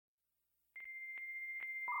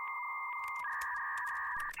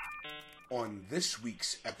On this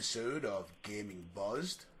week's episode of Gaming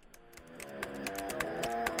Buzzed,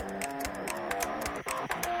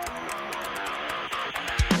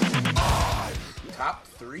 top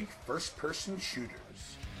 3 first-person shooters.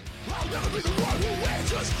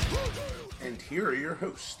 And here are your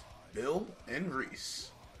hosts, Bill and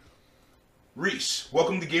Reese. Reese,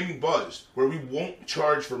 welcome to Gaming Buzzed, where we won't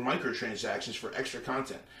charge for microtransactions for extra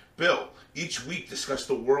content. Bill, each week discuss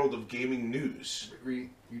the world of gaming news. You're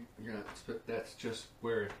not, that's just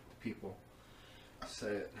where people say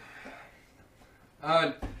it.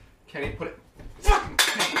 Kenny, put it. Fucking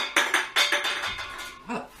Kenny!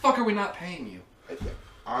 How the fuck are we not paying you?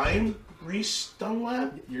 I'm Reese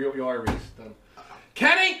Dunlap. You are Reese Dunlap.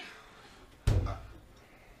 Kenny!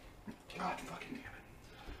 God fucking damn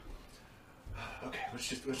it. Okay, let's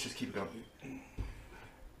just keep it going.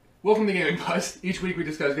 Welcome to Gaming Buzz. Each week we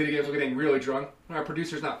discuss video games. We're getting really drunk, and our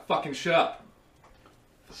producer's not fucking shut up.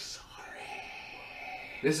 Sorry.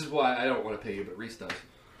 This is why I don't want to pay you, but Reese does.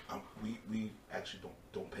 We actually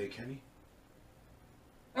don't pay Kenny.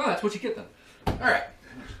 Oh, that's what you get then. All right.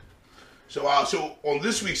 So on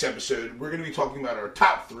this week's episode, we're going to be talking about our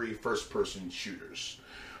top 3 first-person shooters.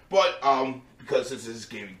 But because this is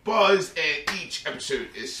Gaming Buzz, and each episode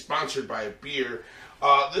is sponsored by a beer,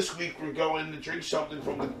 this week we're going to drink something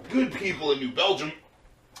from the good people in New Belgium,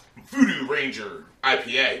 Voodoo Ranger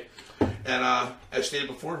IPA. And as stated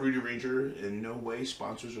before, Voodoo Ranger in no way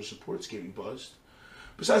sponsors or supports Gaming Buzz,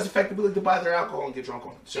 besides the fact that we like to buy their alcohol and get drunk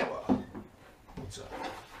on it. So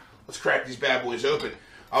let's crack these bad boys open.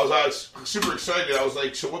 I was super excited. I was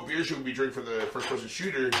like, so what beer should we be drinking for the first-person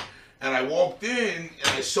shooter? And I walked in, and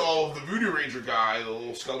I saw the Voodoo Ranger guy, the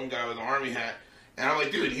little skeleton guy with the army hat. And I'm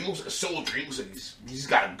like, dude, he looks like a soldier. He looks like he's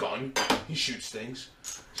got a gun. He shoots things.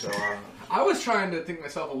 So I was trying to think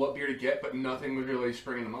myself of what beer to get, but nothing was really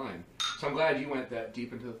springing to mind. So I'm glad you went that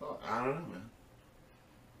deep into the thought. I don't know,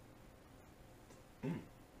 man.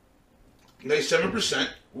 Nice 7%.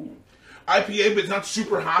 Ooh. IPA, but it's not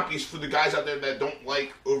super hoppy. So for the guys out there that don't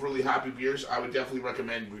like overly hoppy beers, I would definitely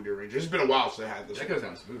recommend Voodoo Ranger. It's been a while since I had this. That goes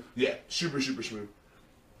down smooth. Yeah, super smooth.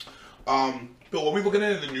 Bill, what are we looking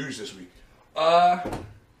at in the news this week?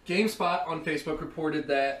 GameSpot on Facebook reported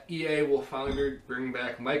that EA will finally bring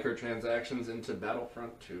back microtransactions into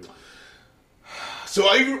Battlefront 2. So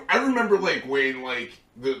I remember when the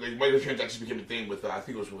microtransactions became a thing with I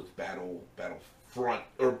think it was with Battlefront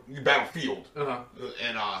or Battlefield.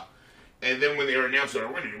 And then when they were announced that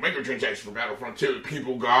we're going to do microtransactions for Battlefront 2,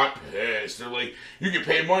 people got pissed. They're like, you can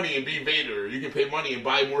pay money and be Vader. You can pay money and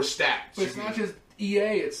buy more stats. But it's not just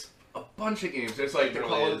EA, it's a bunch of games. There's like the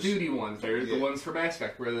Call of Duty ones. There's the ones for Mass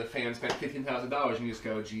Effect where the fans spent $15,000 and you just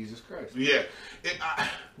go, Jesus Christ. Yeah.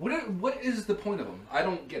 What is the point of them? I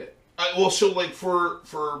don't get it.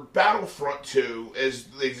 For Battlefront 2, as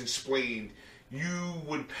they've explained, you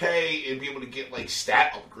would pay and be able to get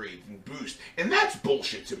stat upgrades and boost, and that's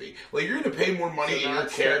bullshit to me. You're going to pay more money and your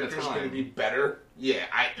character's going to be better. Yeah,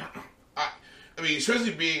 I mean,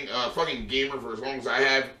 especially being a fucking gamer for as long as I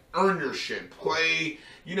have, earn your shit, play.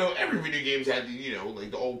 Every video game's had the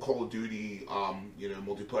old Call of Duty,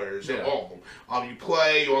 multiplayers, all of them. You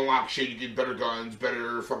play, you unlock shit, you get better guns,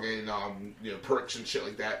 better fucking, perks and shit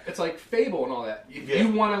like that. It's like Fable and all that. If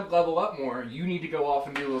you want to level up more, you need to go off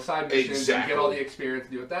and do little side missions and get all the experience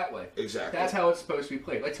and do it that way. Exactly. That's how it's supposed to be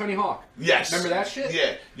played. Like Tony Hawk. Yes. Remember that shit?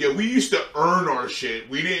 Yeah, we used to earn our shit.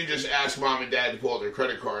 We didn't just ask mom and dad to pull out their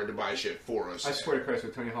credit card to buy shit for us. I swear to Christ,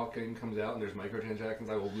 if Tony Hawk game comes out and there's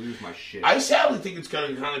microtransactions, I will lose my shit. I sadly think it's going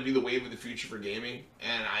to kind of be the wave of the future for gaming,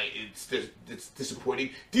 and it's disappointing.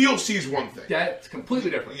 DLC is one thing. That's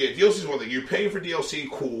completely different. Yeah, DLC is one thing. You're paying for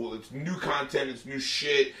DLC, cool. It's new content, it's new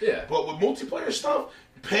shit. Yeah. But with multiplayer stuff,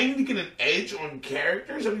 paying to get an edge on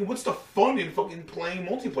characters, I mean, what's the fun in fucking playing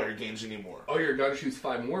multiplayer games anymore? Oh, your gun shoots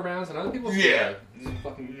 5 more rounds than other people's? Yeah.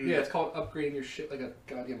 It's called upgrading your shit like a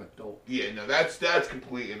goddamn adult. Yeah, no, that's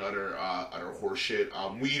complete and utter horse shit.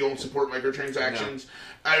 We don't support microtransactions. No.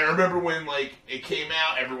 I remember when it came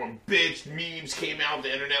out, everyone bitched, memes came out,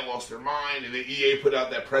 the internet lost their mind, and then EA put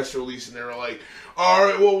out that press release, and they were like, "All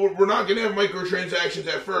right, well, we're not going to have microtransactions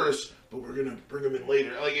at first, but we're going to bring them in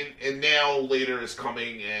later." And now later is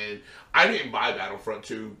coming, and I didn't buy Battlefront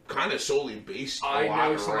 2, kind of solely based I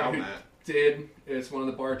know someone who that. did. It's one of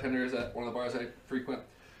the bartenders at one of the bars I frequent.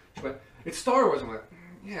 But it's Star Wars. I'm like,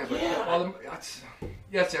 yeah, but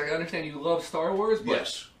yes, I understand you love Star Wars, but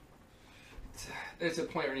yes, it's a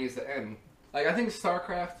point where it needs to end. I think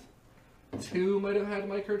StarCraft 2 might have had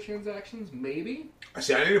microtransactions, maybe. I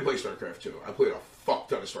didn't play StarCraft 2. I played a fuck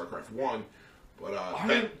ton of StarCraft 1. But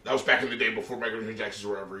that was back in the day before microtransactions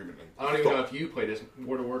were ever even. I don't even know if you played this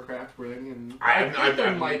World of Warcraft thing, and I think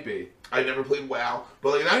there might be. I never played WoW,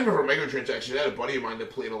 but like not even for microtransactions. I had a buddy of mine that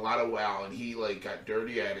played a lot of WoW, and he like got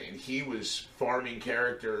dirty at it, and he was farming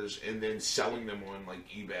characters and then selling them on like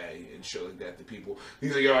eBay and shit like that to people.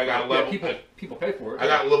 He's like, "Yo, I got a level. People pay for it. I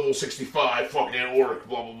got level 65, fucking an orc,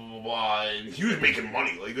 blah blah blah blah blah." And he was making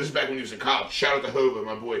money. Like this is back when he was in college. Shout out to Hova,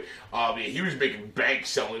 my boy. Yeah, he was making bank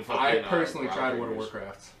selling fucking. I personally tried World of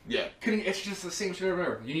Warcraft. Yeah. It's just the same shit over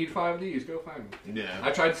and over. You need 5 of these, go find them. Yeah.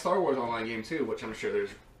 I tried the Star Wars online game too, which I'm sure there's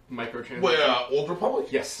microtransactions. Well, Old Republic?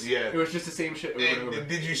 Yes. Yeah. It was just the same shit over and over.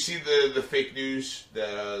 Did you see the fake news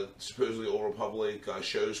that supposedly Old Republic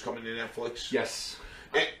shows coming to Netflix? Yes.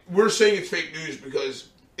 We're saying it's fake news because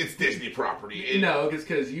it's Disney property. No,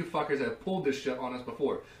 because you fuckers have pulled this shit on us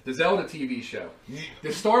before. The Zelda TV show.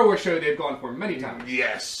 The Star Wars show they've gone for many times.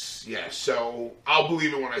 Yes. So I'll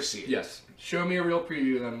believe it when I see it. Yes. Show me a real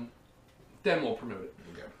preview, then we'll promote it.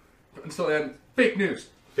 Okay. Until then, fake news.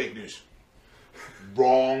 Fake news.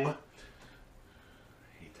 Wrong. I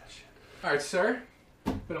hate that shit. Alright, sir.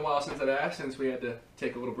 Been a while since I've asked, since we had to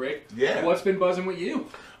take a little break. Yeah. What's been buzzing with you?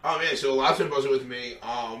 Oh man, so a lot's been buzzing with me.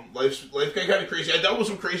 Life got kind of crazy. I dealt with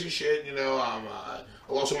some crazy shit, you know. I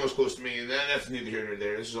lost someone who was close to me, and that's neither here nor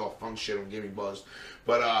there. This is all fun shit on Gaming Buzz.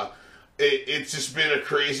 But it's just been a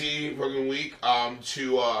crazy fucking week.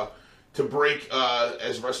 To break,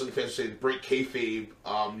 as wrestling fans say, break kayfabe.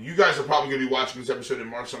 You guys are probably going to be watching this episode in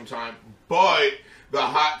March sometime, but the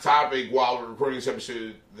hot topic while we're recording this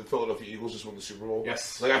episode, the Philadelphia Eagles just won the Super Bowl.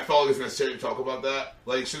 Yes. Like, I felt like it's necessary to talk about that.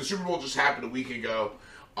 Like, so the Super Bowl just happened a week ago,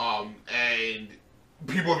 and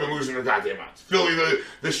people have been losing their goddamn minds. Philly,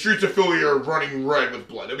 the streets of Philly are running red with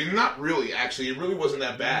blood. I mean, not really, actually. It really wasn't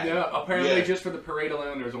that bad. Yeah, apparently just for the parade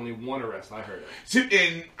alone, there was only one arrest, I heard.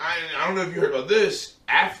 And I don't know if you heard about this.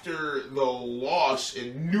 After the loss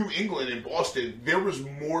in New England and Boston, there was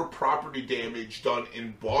more property damage done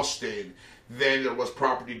in Boston than there was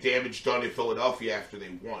property damage done in Philadelphia after they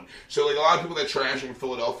won. So, like, a lot of people that trash on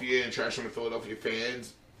Philadelphia and trash on the Philadelphia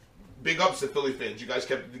fans, big ups to Philly fans. You guys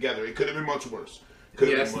kept it together. It could have been much worse.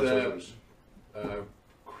 Yes, the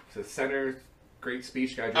center, great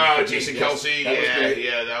speech guy. Jason Kelce.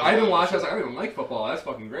 Yeah. That was I didn't watch. I was like, I don't even like football. That's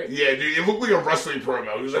fucking great. Yeah, dude, it looked like a wrestling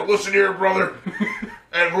promo. He was like, "Listen here, brother."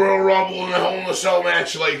 And Royal Rumble and the Hell in a Cell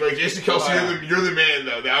match, like Jason Kelce, you're the man,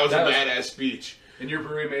 though. That was a badass speech. And your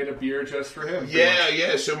brewery made a beer just for him.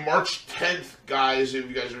 Yeah. So March 10th, guys, if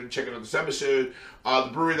you guys are checking out this episode, the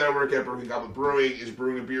brewery that I work at, Broken Goblet Brewing, is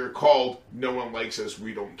brewing a beer called "No One Likes Us,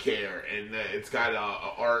 We Don't Care," and it's got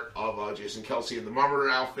art of Jason Kelce in the Mummer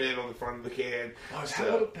outfit on the front of the can.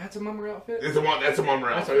 Oh, that's a Mummer outfit? That's a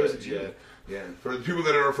Mummer outfit. I thought it was a genie. Yeah. For the people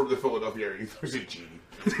that are from the Philadelphia area, there's a genie.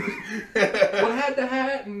 What had the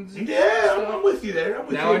hat and stuff. I'm with you there.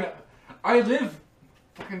 I live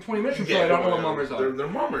fucking 20 minutes from Philly. I don't know what Mummers are. They're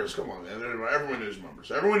Mummers. Come on, man. Everyone knows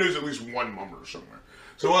Mummers. Everyone knows at least one Mummer somewhere.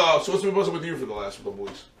 So what's been buzzing with you for the last couple of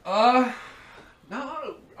weeks?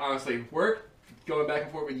 No, honestly, work, going back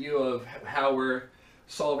and forth with you of how we're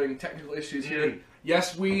solving technical issues here.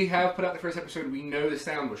 Yes, we have put out the first episode. We know the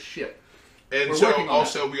sound was shit. And we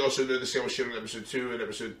also know the sound was shit on episode 2 and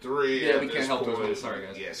episode 3. Yeah, we can't help those ones. Sorry,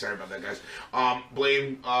 guys. Yeah, sorry about that, guys.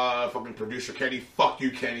 Blame fucking producer Kenny. Fuck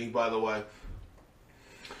you, Kenny, by the way.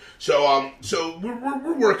 So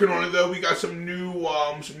we're working on it though. We got some new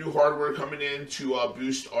hardware coming in to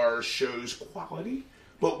boost our show's quality.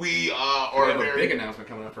 But we have a big announcement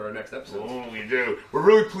coming up for our next episode. Oh, we do. We're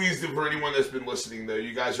really pleased for anyone that's been listening though.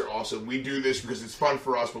 You guys are awesome. We do this because it's fun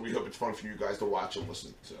for us, but we hope it's fun for you guys to watch and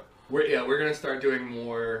listen. So we're gonna start doing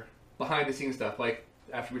more behind the scenes stuff. Like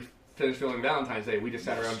after we finished filming Valentine's Day, we just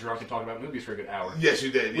sat around drunk and talked about movies for a good hour. Yes,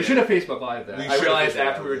 you did. We should have Facebook Live that. I realized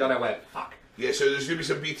after we were done, I went, fuck. Yeah, so there's gonna be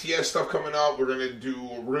some BTS stuff coming up. We're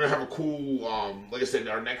gonna have a cool, like I said,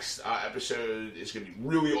 our next episode is gonna be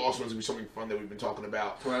really awesome. It's gonna be something fun that we've been talking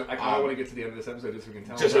about. So I kind of want to get to the end of this episode just so we can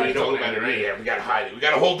tell. Just so we can talk about it, right? Yeah, we gotta hide it. We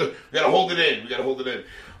gotta hold it in.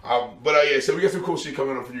 So we got some cool shit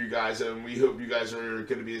coming up for you guys, and we hope you guys are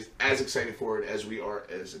gonna be as excited for it as we are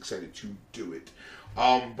as excited to do it.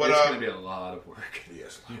 But it's gonna be a lot of work.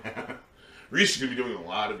 Yes. Reese is gonna be doing a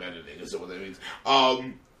lot of editing. Is what that means.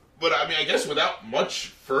 But, I mean, I guess without much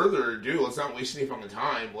further ado, let's not waste any fucking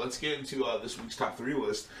time. Let's get into this week's top 3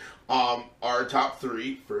 list. Our top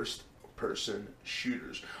 3 first-person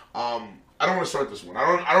shooters. I don't want to start this one.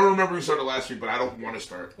 I don't remember who started last week, but I don't want to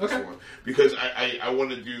start this one. Because I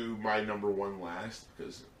want to do my number 1 last.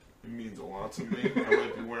 Because It means a lot to me. I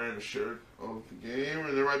might be wearing a shirt of the game,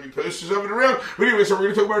 or there might be posters of it around. But anyway, so we're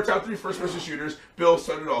going to talk about our top 3 first-person shooters. Bill,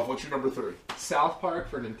 start it off. What's your number 3? South Park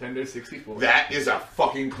for Nintendo 64. That is a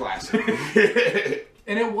fucking classic.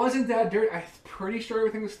 And it wasn't that dirty. I'm pretty sure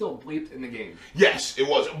everything was still bleeped in the game. Yes, it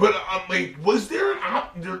was. But was there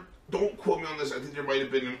an don't quote me on this. I think there might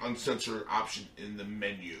have been an uncensored option in the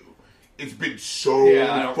menu. It's been so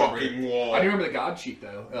fucking long. I do remember the God Cheat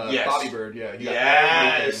though. Yes. Bobby Bird, yeah.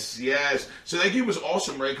 Yes. So that game was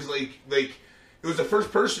awesome, right? Because like it was a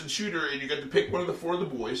first-person shooter, and you got to pick one of the 4 of the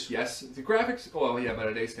boys. Yes, the graphics. Well, yeah, by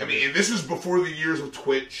today's standards. I mean, and this was before the years of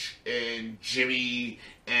Twitch and Jimmy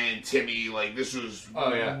and Timmy. Like this was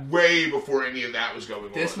way before any of that was going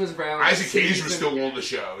on. This was around. Isaac Hayes was still on the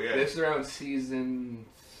show. Yeah, this was around season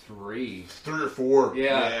 3 or 4.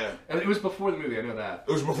 Yeah. It was before the movie. I know that.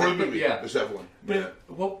 It was before the movie. Yeah, there's definitely. But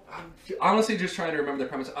well, I'm honestly just trying to remember the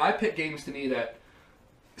premise. I pick games to me that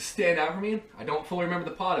stand out for me. I don't fully remember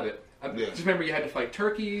the plot of it. I just remember you had to fight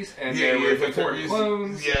turkeys, and there were different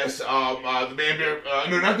clones. Yes, the man bear.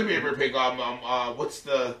 No, not the man bear pig. What's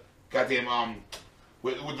the goddamn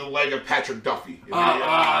with the leg of Patrick Duffy?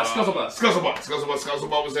 Scuzzlebutt.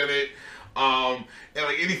 Scuzzlebutt was in it. And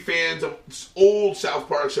like any fans of old South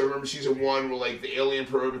Park, so I remember season 1 where like the alien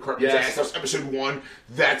probe and Cartman's ass. That was episode 1 .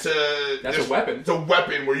 That's a weapon. It's a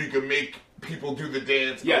weapon where you can make people do the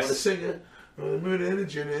dance. Yes. I want to sing it. Moon and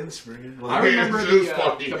June and the spring. I remember the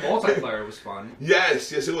multiplayer was fun.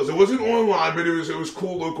 Yes, it was. It wasn't online, but it was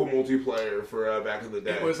cool local multiplayer for back in the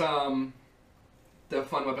day. It was the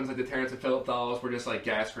fun weapons like the Terrence and Phillip dolls were just like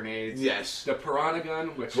gas grenades. Yes. The Piranha gun,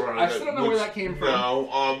 which I still don't know where that came from.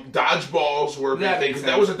 No, dodgeballs were a big thing because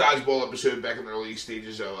that was a dodgeball episode back in the early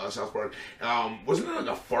stages of South Park. Wasn't there like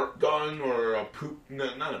a fart gun or a poop?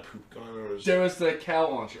 No, not a poop gun. There was the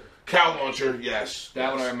cow launcher. Cow launcher, yes.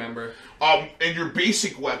 That one I remember. And your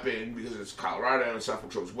basic weapon, because it's Colorado and South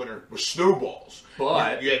Park was winter, was snowballs.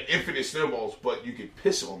 But you had infinite snowballs, but you could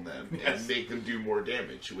piss on them and make them do more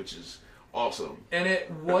damage, which is awesome. And it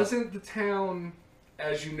wasn't the town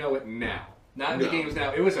as you know it now. Not in the games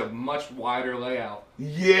now. It was a much wider layout.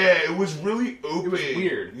 Yeah, it was really open. It was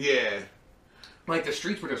weird. Yeah. Like the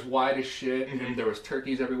streets were just wide as shit, and there was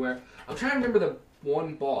turkeys everywhere. I'm trying to remember the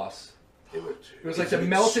one boss. It was like the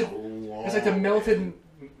melted. It was like the melted,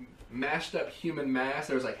 mashed up human mass.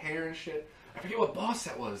 There was like hair and shit. I forget what boss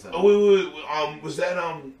that was though. Oh, was that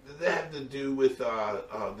did that have to do with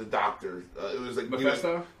the doctor? It was like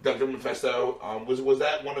Mephisto. Dr. Mephisto. Was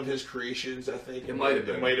that one of his creations? I think it might have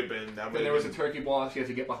been. It might have been. Then there was a turkey boss. You had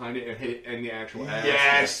to get behind it and hit in the actual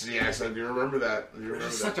Yes, ass. I do remember that. It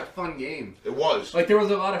was such a fun game. It was. Like there was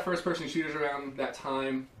a lot of first-person shooters around that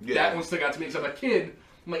time. Yeah. That one stuck out to me because I'm a kid.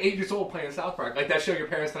 I'm like 8 years old playing South Park. Like that show your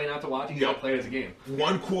parents telling you not to watch, you don't play it as a game.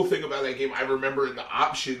 One cool thing about that game, I remember in the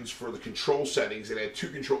options for the control settings, it had 2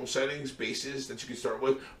 control settings, bases that you could start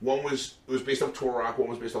with. One was based off Turok, one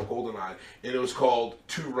was based off GoldenEye. And it was called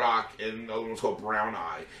 2 Rock, and the other one was called Brown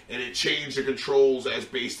Eye. And it changed the controls as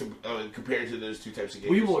based compared to those 2 types of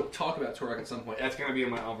games. We will talk about Turok at some point. That's going to be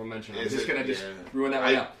in my honorable mention. I'm just going to ruin that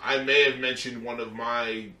right now. I may have mentioned one of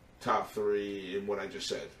my top 3 in what I just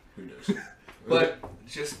said. Who knows? But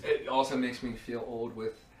it also makes me feel old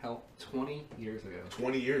with how 20 years ago.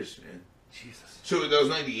 20 years, man. Jesus. So that was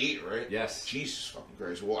 98, right? Yes. Jesus fucking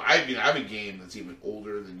Christ. Well, I mean, I have a game that's even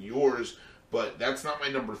older than yours, but that's not my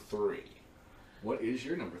number 3. What is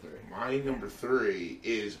your number 3? My number 3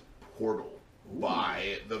 is Portal.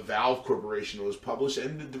 By the Valve Corporation. It was published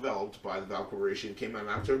and developed by the Valve Corporation. It came out in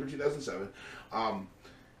October 2007.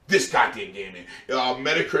 This goddamn game, man.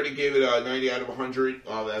 Metacritic gave it a 90 out of 100.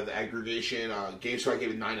 The aggregation. GameSpot gave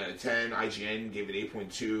it 9 out of 10. IGN gave it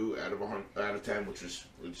 8.2 out of 10, which is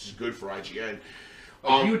good for IGN.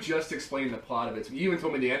 You just explained the plot of it. So you even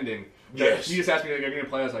told me the ending. Yes. You just asked me, are you going to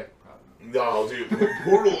play? I was like, probably no, dude.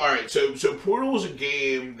 Portal. All right. So Portal was a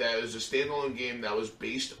game that was a standalone game that was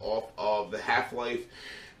based off of the Half-Life.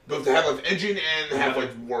 Both the Half-Life engine and the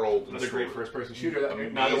Half-Life world. Another great first-person shooter that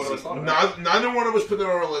neither one of us thought about. Neither one of us put that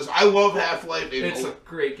on our list. I love Half-Life. It's a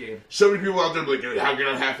great game. So many people out there are like, how can you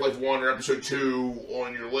have Half-Life 1 or Episode 2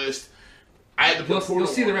 on your list? I had to put Portal. You'll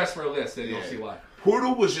see the rest of our list, and you'll see why.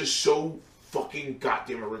 Portal was just so fucking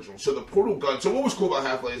goddamn original. So the Portal gun. So what was cool about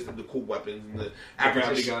Half-Life is the cool weapons and the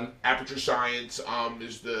gravity gun. Aperture Science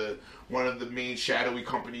is one of the main shadowy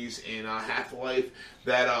companies in Half-Life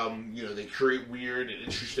that they create weird and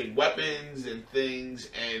interesting weapons and things.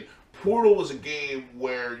 And Portal was a game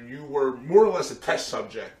where you were more or less a test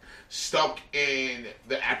subject stuck in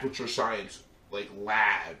the Aperture Science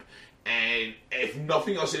lab. And if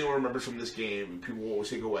nothing else anyone remembers from this game, and people will always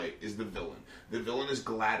take away, is the villain. The villain is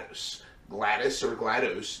GLaDOS. Gladys or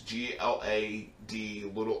GLaDOS,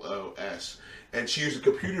 GLADOS, and she used a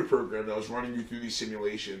computer program that was running you through these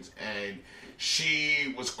simulations, and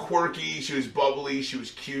she was quirky, she was bubbly, she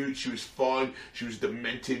was cute, she was fun, she was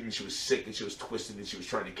demented, and she was sick, and she was twisted, and she was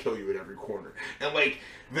trying to kill you at every corner. And like,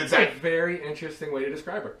 that's a very interesting way to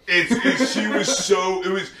describe her.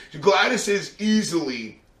 GLaDOS is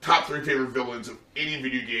easily top 3 favorite villains of any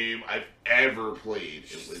video game I've ever played.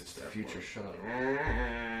 It's Future shut up.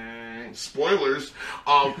 Spoilers.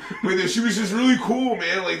 But she was just really cool,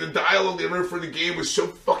 man. Like, the dialogue they wrote for the game was so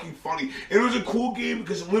fucking funny. And it was a cool game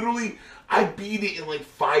because literally I beat it in like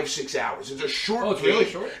 5-6 hours. It's a short game. It's really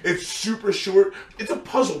short? It's super short. It's a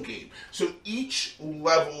puzzle game. So each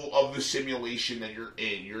level of the simulation that you're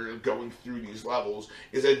in, you're going through these levels,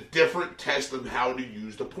 is a different test of how to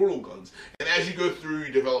use the portal guns. And as you go through,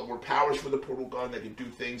 you develop more powers for the portal gun that can do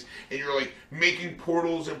things. And you're like making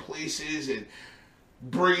portals in places and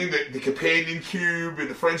bringing the companion cube and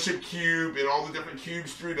the friendship cube and all the different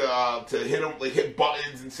cubes through to hit them, like hit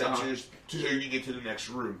buttons and sensors so you can get to the next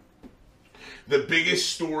room. The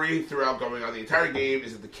biggest story throughout going on the entire game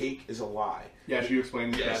is that the cake is a lie. Yes, you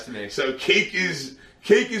explained that to me. So cake is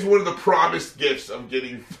one of the promised gifts of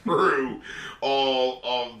getting through all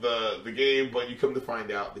of the game, but you come to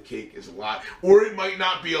find out the cake is a lie. Or it might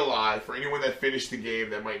not be a lie. For anyone that finished the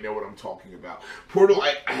game that might know what I'm talking about. Portal,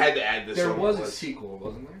 I had to add this. There was a sequel,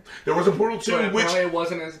 wasn't there? There was a Portal 2, which it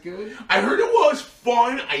wasn't as good. I heard it was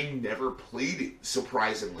fun. I never played it,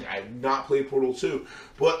 surprisingly. I have not played Portal 2.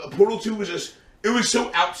 But Portal 2 was just... It was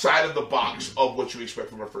so outside of the box of what you expect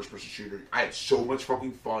from a first-person shooter. I had so much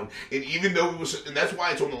fucking fun. And even though it was... And that's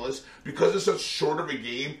why it's on the list. Because it's such short of a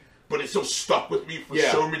game, but it still stuck with me for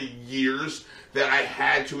so many years that I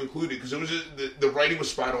had to include it. Because it was the writing was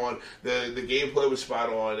spot on. The gameplay was spot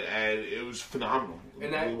on. And it was phenomenal.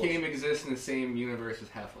 And that game exists in the same universe as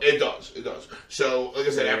Half-Life. It does. So, like I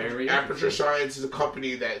said, Aperture Science is a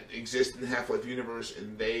company that exists in the Half-Life universe,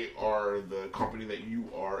 and they are the company that you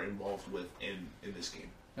are involved with in this game.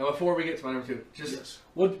 Now, before we get to my number 2,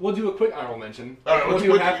 we'll do a quick honorable mention. All right, we'll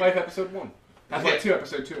do Half-Life Episode 1. Half-Life 2,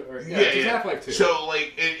 Episode 2. Half-Life 2. So,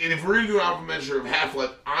 like, and if we're going to do an honorable mention of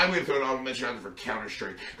Half-Life, I'm going to throw an honorable mention out there for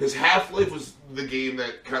Counter-Strike. Because Half-Life was the game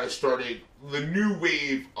that kind of started the new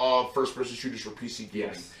wave of first-person shooters for PC gaming.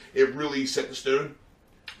 Yes. It really set the stone.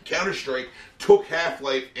 Counter-Strike took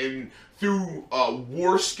Half-Life and threw a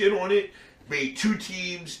war skin on it, made 2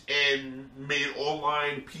 teams, and made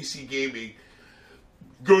online PC gaming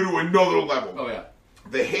go to another level. Oh, yeah.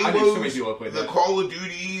 The Halos, the Call of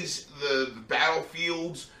Duties, the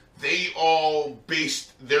Battlefields, they all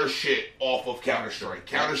based their shit off of Counter-Strike.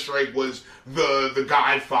 Counter-Strike was the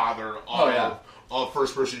godfather of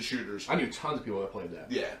first-person shooters. I knew tons of people that played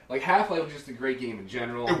that. Yeah. Like, Half-Life was just a great game in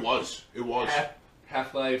general. It was.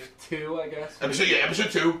 Half-Life 2, I guess. Episode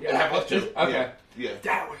 2. Yeah, Half-Life 2. Okay. Yeah.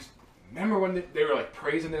 That was... Remember when they were, like,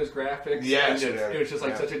 praising those graphics? Yes. It was just,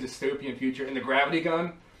 like, such a dystopian future. And the gravity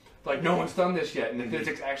gun... Like, no one's done this yet, and the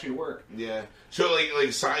physics actually work. Yeah. So,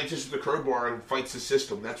 like scientists with the crowbar fights the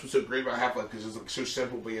system. That's what's so great about Half-Life, because it's like so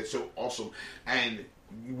simple, but yet so awesome. And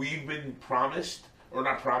we've been promised, or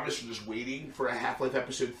not promised, we're just waiting for a Half-Life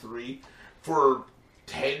Episode 3 for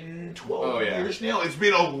 10, 12 years now. It's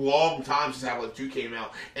been a long time since Half-Life 2 came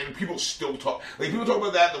out, and people still talk. Like, people talk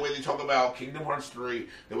about that the way they talk about Kingdom Hearts 3,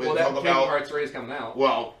 the way they talk about... Kingdom Hearts 3 is coming out.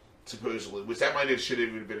 Well... Supposedly, which that should have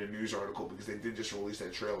even been a news article because they did just release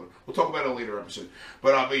that trailer. We'll talk about it in a later episode.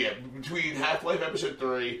 But yeah, between Half-Life Episode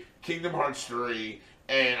 3, Kingdom Hearts 3,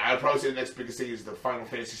 and I'd probably say the next biggest thing is the Final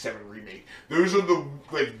Fantasy VII Remake. Those are the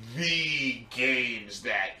games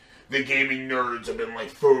that the gaming nerds have been like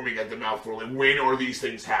foaming at the mouth for. Like, when are these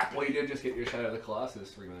things happening? Well, you did just get your Shadow of the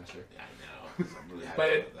Colossus remaster. Yeah, I know. I'm really happy But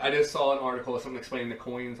about that. I just saw an article of someone explaining the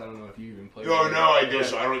coins. I don't know if you even played it. Oh, no, I do,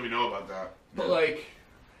 so I don't even know about that. But, like...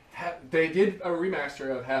 They did a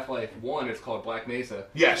remaster of Half-Life 1. It's called Black Mesa.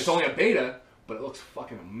 Yes. It's only a beta, but it looks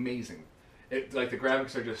fucking amazing. The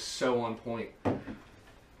graphics are just so on point.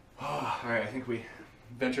 Alright, I think we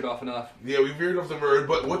ventured off enough. Yeah, we veered off the road,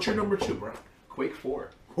 but what's your number 2, bro? Quake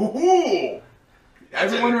 4. Ooh!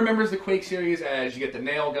 Everyone remembers the Quake series as you get the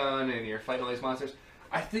nail gun and you're fighting all these monsters.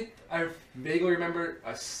 I think I vaguely remember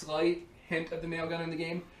a slight hint of the nail gun in the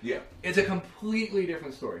game. Yeah. It's a completely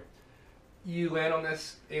different story. You land on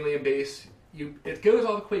this alien base. It goes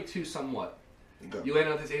off of Quake 2 somewhat. Okay. You land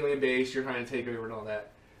on this alien base. You're trying to take over and all that.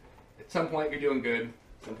 At some point, you're doing good.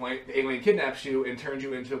 At some point, the alien kidnaps you and turns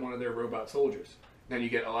you into one of their robot soldiers. Then you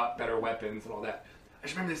get a lot better weapons and all that. I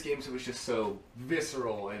just remember this game, so it was just so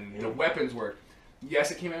visceral, and the weapons work.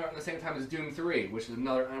 yes, it came out at the same time as Doom 3, which is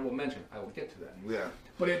another honorable mention. I will get to that. Yeah.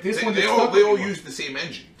 But this They, one they just all, stuck they with all me more. use the same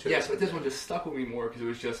engine, too. Yes, but this one just stuck with me more because it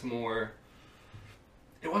was just more...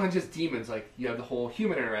 It wasn't just demons. Like, you have the whole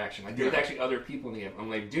human interaction. Like, there was actually other people in the game.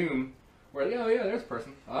 Unlike Doom, where, oh, yeah, there's a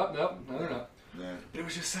person. Oh, no, they're not. Yeah. But it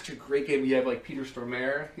was just such a great game. You have, like, Peter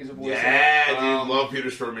Stormare. He's a voice Yeah, in it. dude, love Peter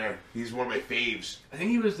Stormare. He's one of my faves. I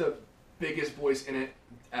think he was the biggest voice in it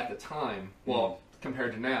at the time. Well,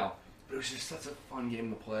 compared to now. But it was just such a fun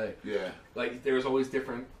game to play. Yeah. Like, there was always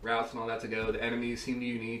different routes and all that to go. The enemies seemed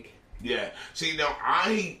unique. Yeah. See, now,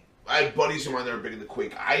 I had buddies of mine that were big into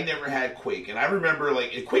Quake. I never had Quake. And I remember,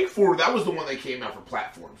 like, in Quake 4, that was the one that came out for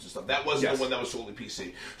platforms and stuff. That wasn't the one that was solely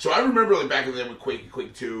PC. So I remember, like, back in the day when Quake and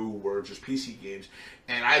Quake 2 were just PC games.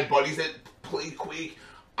 And I had buddies that played Quake.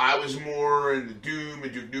 I was more into Doom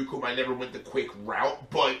and Duke Nukem. I never went the Quake route,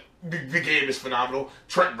 but the game is phenomenal.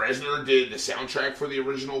 Trent Reznor did the soundtrack for the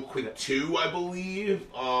original Quake 2, I believe.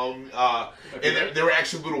 And there were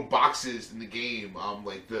actually little boxes in the game,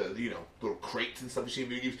 like the little crates and stuff you see in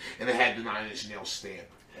video games, and they had the 9 Inch Nails stamp.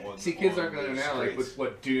 See, kids aren't going to know, like, with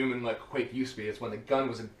what Doom and, like, Quake used to be. It's when the gun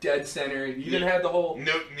was in dead center. You didn't have the whole...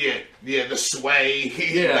 No, yeah, the sway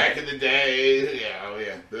back in the day.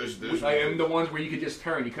 Yeah. Those and the ones where you could just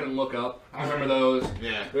turn. You couldn't look up. I remember those.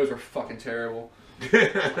 Yeah. Those were fucking terrible.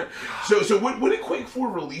 So what did Quake 4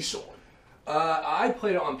 release on? I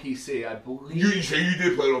played it on PC, I believe. You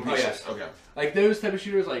did play it on PC? Oh, yes. Okay. Like, those type of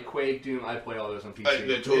shooters, like Quake, Doom, I play all those on PC.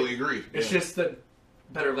 I totally agree. It's just the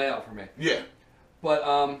better layout for me. Yeah. But,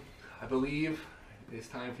 I believe it's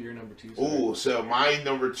time for your number 2. Oh, so my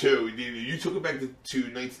number 2, you took it back to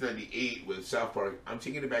 1998 with South Park. I'm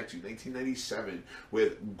taking it back to 1997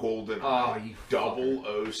 with GoldenEye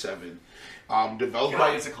 007. Developed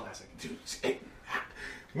by... It's a classic. Dude,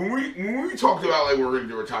 when we talked about, like, we're going to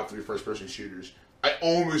do our top 3 first-person shooters, I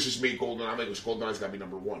almost just made GoldenEye. I'm like, GoldenEye's got to be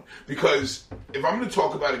number 1. Because if I'm going to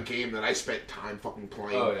talk about a game that I spent time fucking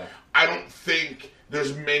playing, I don't think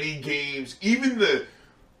there's many games, even the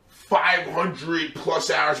 500 plus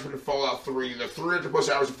hours from Fallout 3, the 300 plus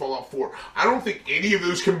hours of Fallout 4, I don't think any of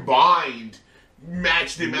those combined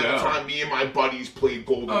matched the amount of time me and my buddies played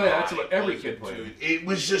GoldenEye. Oh, yeah, that's what every kid played. Dude, it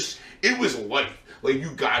was life. Like,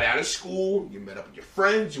 you got out of school, you met up with your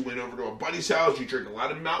friends, you went over to a buddy's house, you drank a lot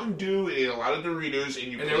of Mountain Dew, and ate a lot of Doritos, and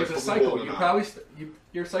you played there was a cycle. You probably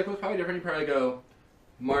your cycle was probably different. You probably go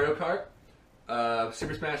Mario Kart,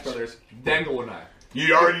 Super Smash Brothers, then GoldenEye.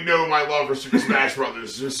 You already know my love for Super Smash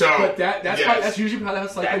Brothers, so... But that's usually how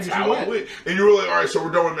that's like. That's how it went. And you were like, alright, so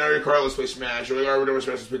we're done with Mario Kart, let's play Smash. You're like, alright, we're done with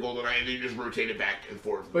Smash, let's play GoldenEye, and then you just rotate it back and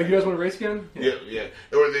forth. But you guys want to race again? Yeah.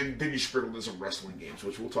 Or then you sprinkled in some wrestling games,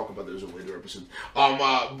 which we'll talk about those in later episodes.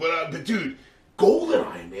 But dude,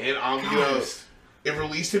 GoldenEye, man, it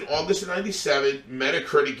released in August of 97.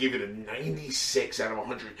 Metacritic gave it a 96 out of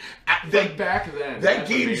 100. Back then. That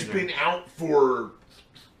game's been out for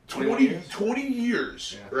 20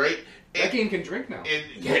 years, right? That game can drink now. And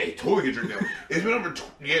yeah, it totally can drink now. It's been over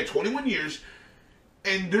 21 years,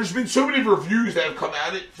 and there's been so many reviews that have come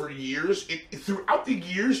at it for years. Throughout the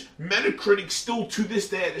years, Metacritic still to this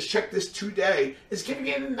day, I just checked this today, is giving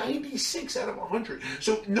it a 96 out of 100.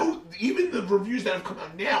 So even the reviews that have come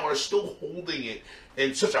out now are still holding it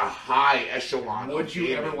in such a high echelon. Would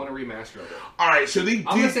you ever want to remaster of it? All right, so I'm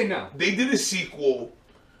gonna say no. They did a sequel.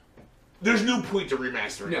 There's no point to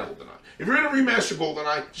remastering GoldenEye. If you're going to remaster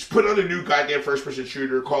GoldenEye, just put out a new goddamn first-person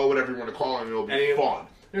shooter, call it whatever you want to call it, and it'll be fun.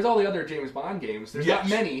 There's all the other James Bond games. There's not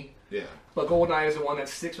many. Yeah. But GoldenEye is the one that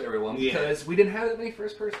sticks with everyone because we didn't have that many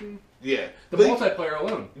first-person. Yeah. The multiplayer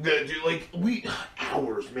alone.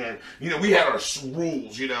 Hours, man. We had our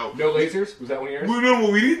rules, No lasers? Was that one of yours?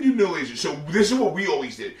 No, we didn't do no lasers. So this is what we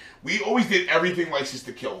always did. We always did everything License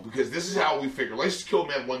to Kill because this is how we figured. License to Kill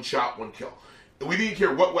meant one shot, one kill. We didn't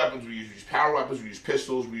care what weapons we used. We used power weapons, we used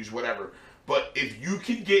pistols, we used whatever. But if you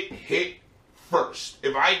could get hit first,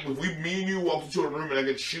 me and you walked into a room and I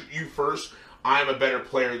could shoot you first, I'm a better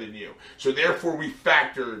player than you. So therefore we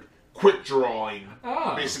factored quick drawing,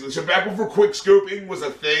 basically. So back before quick scoping was a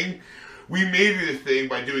thing, we made it a thing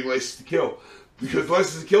by doing License to Kill. Because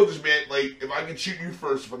License to Kill just meant, like, if I can shoot you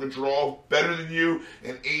first, if I can draw better than you,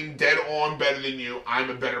 and aim dead on better than you, I'm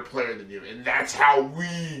a better player than you. And that's how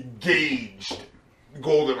we gauged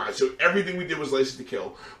GoldenEye. So everything we did was License to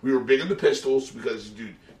Kill. We were big on the pistols, because,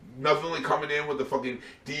 dude, nothing like coming in with the fucking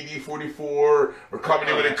DD-44, or coming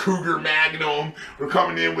in with a Cougar Magnum, or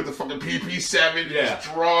coming in with the fucking PP-7,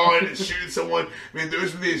 just drawing and shooting someone. I mean,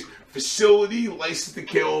 those were these facility, License to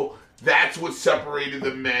Kill. That's what separated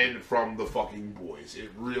the men from the fucking boys. It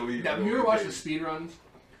really. Now, have you ever watched the speedruns?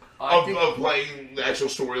 of playing the actual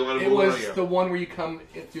storyline of It was GoldenEye, yeah. the one where you come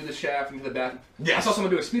through the shaft into the bathroom. Yes. I saw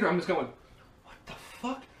someone do a speedrun. I'm just going, what the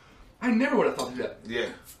fuck? I never would have thought to do that. Yeah.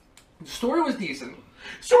 The story was decent.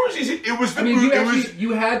 Story was easy. It was the I mean, movie.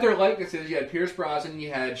 you had their likenesses. You had Pierce Brosnan,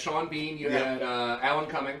 you had Sean Bean, you Yep. had Alan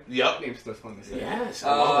Cumming. Yep. Name's still fun to say. Yes,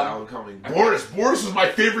 I love Alan Cumming. Boris was my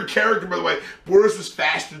favorite character, by the way. Boris was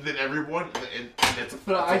faster than everyone, and that's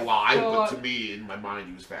a lie, but to me, in my mind,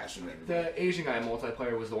 he was faster than everyone. The Asian guy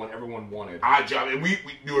multiplayer was the one everyone wanted. Odd Job, and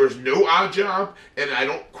there was no Odd Job, and I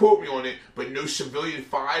don't quote me on it, but no Civilian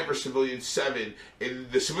 5 or Civilian 7,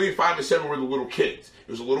 and the Civilian 5 and 7 were the little kids.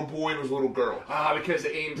 It was a little boy and it was a little girl. Because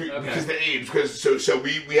the aims. Okay. Because the aims. So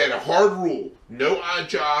we had a hard rule: no Odd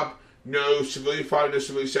Job, no Civilian 5, no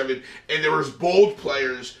Civilian 7, and there was bold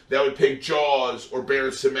players that would pick Jaws or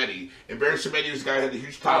Baron Samedi. And Baron Samedi was the guy who had the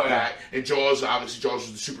huge top hat, and Jaws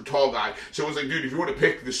was the super tall guy. So it was like, dude, if you want to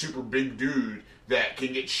pick the super big dude that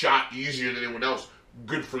can get shot easier than anyone else,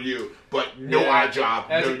 good for you. But no Odd Job,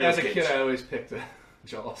 as no a kids. kid, I always picked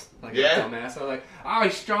Jaws. Like Yeah. a dumbass. I was like, oh,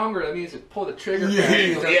 he's stronger. That means to pull the trigger.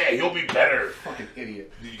 Yeah, he'll be better. Fucking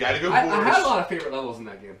idiot. You gotta go I Boris. had a lot of favorite levels in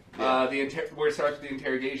that game. Yeah. Where it starts with the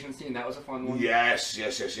interrogation scene, that was a fun one. Yes.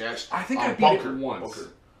 I think I beat Bunker. it once.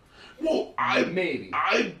 Bunker. Well, I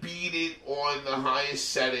beat it on the highest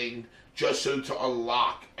setting just so to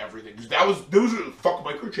unlock everything. Because those are fuck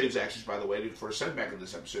microtransactions, by the way, for a send back in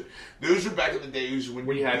this episode. Those are back in the days when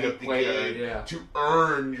you had to play to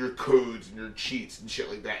earn your codes and your cheats and shit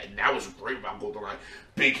like that. And that was great about GoldenEye.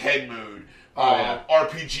 Big head mode.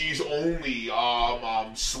 RPGs only,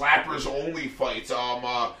 slappers only fights,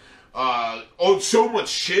 so much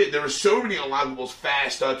shit. There were so many unlockables,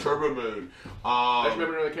 fast turbo mode. I just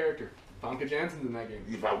remember another character. Famke Janssen's in that game.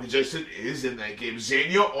 Famke Janssen is in that game.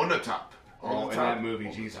 Xenia Onatop. In that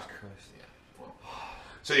movie, Jesus Christ. Yeah.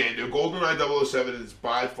 So yeah, the GoldenEye 007 is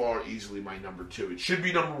by far easily my number 2. It should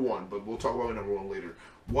be number 1, but we'll talk about my number 1 later.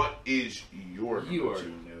 What is your number 2? You already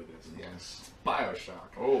know this. Yes.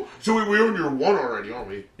 BioShock. Oh, so we're on your 1 already, aren't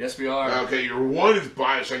we? Yes, we are. Okay, your 1 is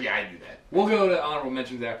BioShock. Yeah, I knew that. We'll go to honorable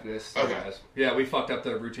mentions after this. Okay. Guys. Yeah, we fucked up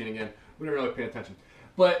the routine again. We didn't really pay attention.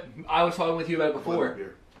 But I was talking with you about it before.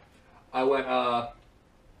 I went, I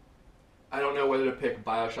don't know whether to pick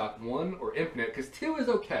BioShock 1 or Infinite, because 2 is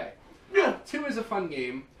okay. Yeah. 2 is a fun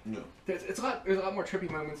game. No. There's a lot more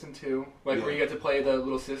trippy moments in 2. Like where you get to play the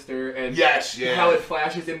little sister and how it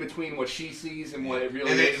flashes in between what she sees and what it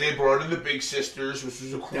really is. And they brought in the big sisters, which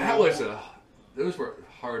was a cool... Those were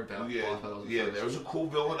hard battles. Yeah, there was a cool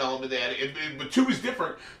villain element there. But 2 is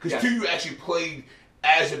different, because 2 you actually played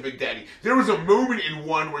as a Big Daddy. There was a moment in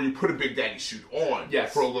 1 where you put a Big Daddy suit on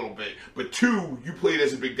for a little bit. But 2, you played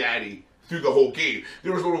as a Big Daddy through the whole game.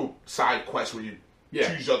 There was a little side quest where you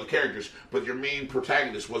choose other characters, but your main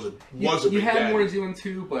protagonist was a Big Daddy. You had more to do in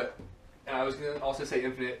 2, but I was going to also say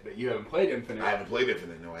Infinite, but you haven't played Infinite. I haven't played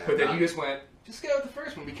Infinite, no, I haven't. But then you just went, just get out the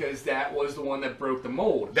first one, because that was the one that broke the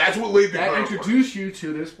mold. That's what laid the groundwork. That introduced you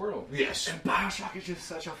to this world. Yes. And BioShock is just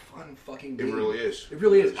such a fun fucking game. It really is. It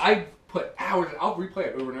really is. I put hours, I'll replay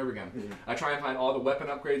it over and over again. Mm-hmm. I try and find all the weapon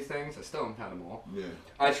upgrades things. I still haven't found them all. Yeah.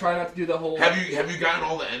 I try not to do the whole... Have you gotten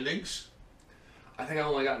all the endings? I think I've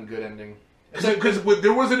only gotten good ending. Because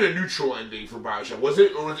there wasn't a neutral ending for BioShock, was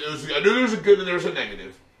it? Or I know there was a good and there was a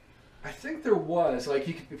negative. I think there was. Like,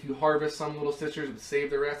 if you harvest some little sisters and save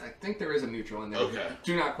the rest, I think there is a neutral ending. Okay.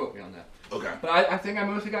 Do not quote me on that. Okay. But I think I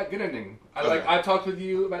mostly got good ending. I talked with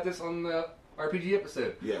you about this on the RPG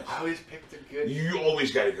episode. Yes. I always picked a good... You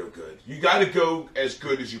always got to go good. You got to go as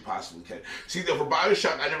good as you possibly can. See, though, for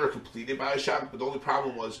BioShock, I never completed BioShock, but the only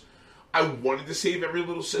problem was I wanted to save every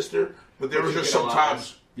little sister, but there was just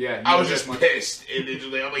sometimes... Yeah, I was just pissed. And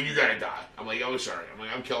I'm like, you gotta die. I'm like, oh, sorry. I'm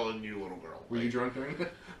like, I'm killing you, little girl. Were you drunk during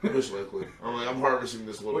that? Most likely. I'm like, I'm harvesting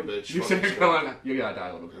this little bitch. You said you're going, you gotta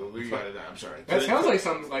die, little girl. You gotta die. I'm sorry. That sounds like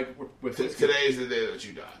something like with today is the day that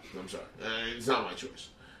you die. I'm sorry. It's not my choice.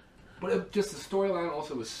 But just the storyline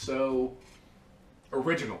also was so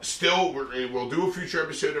original. Still, we'll do a future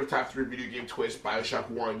episode of Top 3 Video Game Twist. BioShock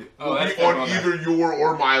 1 will be on either your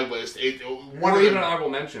or my list. Or even an honorable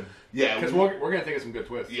mention. Yeah. Because we're going to think of some good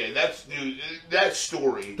twists. Yeah, that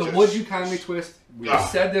story. The Would You Kindly twist, we've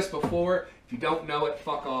said this before. If you don't know it,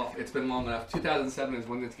 fuck off. It's been long enough. 2007 is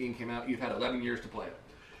when this game came out. You've had 11 years to play it.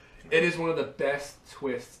 It is one of the best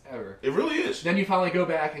twists ever. It really is. Then you finally go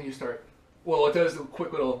back and you start... Well, it does the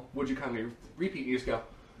quick little Would You Kindly repeat. And you just go,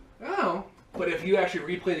 oh... But if you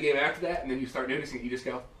actually replay the game after that, and then you start noticing it, you just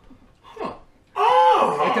go, huh.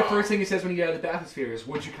 Oh! Like the first thing he says when you get out of the bathysphere is,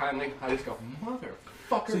 would you kindly? I just go, motherfucker.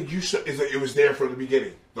 So it was there from the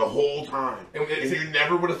beginning, the whole time. And you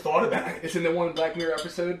never would have thought about it. It's in the one Black Mirror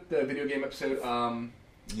episode, the video game episode,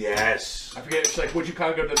 Yes. I forget, it's like, would you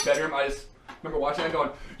kind of go to the bedroom? I just remember watching that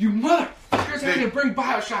going, you motherfuckers have to bring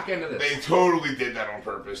Bioshock into this. They totally did that on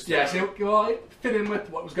purpose. Yeah, so it fit in with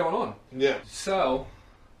what was going on. Yeah. So,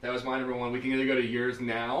 that was my number one. We can either go to yours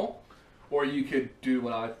now, or you could do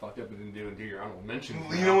what I fucked up and didn't do and do your honorable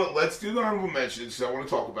mentions. You know what? Let's do the honorable mentions. So I want to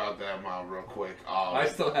talk about them real quick. I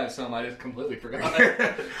still have some. I just completely forgot.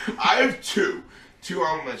 I have two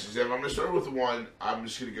honorable mentions. If I'm going to start with one, I'm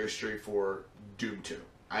just going to go straight for Doom 2.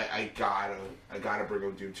 I gotta bring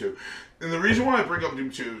up Doom 2. And the reason why I bring up Doom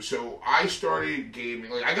 2, so I started gaming,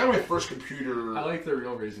 like, I got my first computer. I like the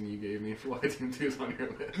real reason you gave me for why Doom 2 is on your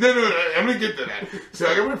list. No, I'm gonna get to that. So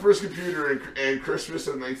I got my first computer in Christmas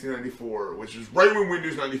of 1994, which was right when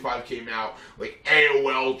Windows 95 came out. Like,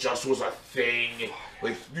 AOL just was a thing.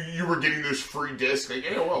 Like, you were getting those free discs, like,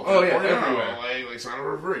 AOL. Oh, yeah, everywhere. Like, sign up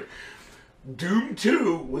for free. Doom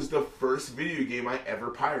 2 was the first video game I ever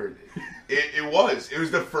pirated. It was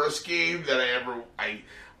the first game that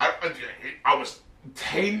I was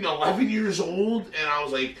 10, 11 years old, and I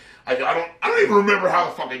was like, I don't even remember how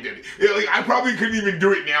the fuck I did it. Like, I probably couldn't even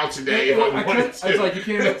do it now today if I wanted to. It's like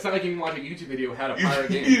it's not like you can watch a YouTube video of how to pirate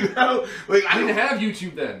a game. You know, like, I didn't have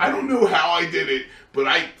YouTube then. I don't know how I did it, but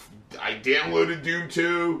I downloaded Doom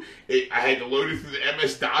 2. I had to load it through the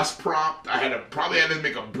MS-DOS prompt. I probably had to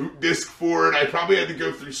make a boot disk for it. I probably had to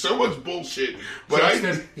go through so much bullshit. But I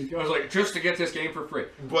was like, just to get this game for free.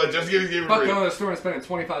 But just to get this game for free. Fuck going to the store and spending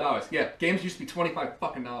 $25. Yeah, games used to be $25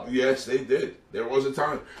 fucking dollars. Yes, they did. There was a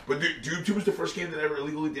time. But Doom 2 was the first game that I ever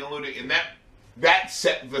illegally downloaded, and that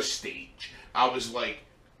set the stage. I was like,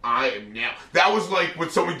 I am now. That was like when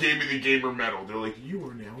someone gave me the gamer medal. They're like, you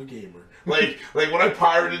are now a gamer. Like when I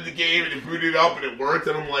pirated the game and it booted up and it worked,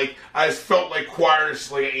 and I'm like, I just felt like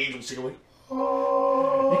choirs, like an angel singing, like,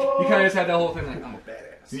 oh. You kind of just had that whole thing, like, I'm a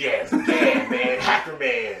badass. Yes, yeah, man, hacker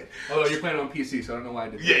man. Although you're playing on PC, so I don't know why I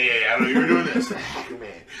did that. Yeah, I know you were doing this, hacker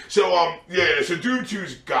man. So so Doom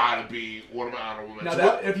 2's gotta be one of my honorable mentions.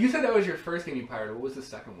 Now, if you said that was your first game you pirated, what was the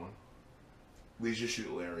second one? Leisure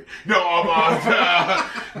Suit Larry. No,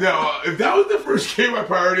 if that was the first game I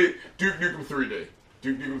pirated, Duke Nukem 3D.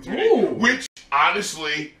 Duke Nukem 3D. Which,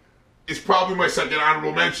 honestly, is probably my second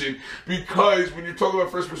honorable mention, because when you're talking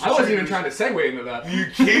about first person I wasn't even trying to segue into that. You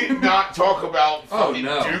can't not talk about fucking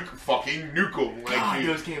no. Duke fucking Nukem. Like, God,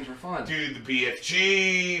 those games were fun. Dude, the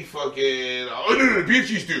BFG, fucking... Oh, no,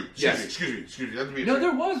 BFG's Duke. Excuse me, not the BFG. No,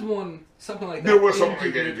 there was one, something like that. There was something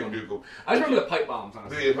like that in Duke Nukem. I just remember the pipe bombs,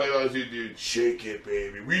 honestly. The pipe bombs, dude, shake it,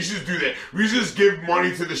 baby. We used to just do that. We used to just give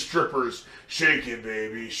money to the strippers. Shake it,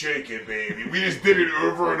 baby. Shake it, baby. We just did it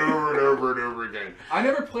over and over and over and over again. I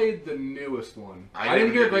never played the newest one. I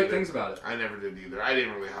didn't hear great things about it. I never did either. I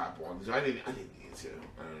didn't really hop on. I didn't need to.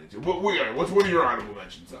 What's one of your honorable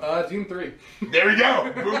mentions? Doom 3. There we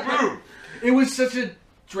go. Boom, boom. It was such a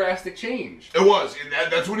drastic change. It was,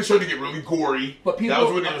 and that's when it started to get really gory. But people, that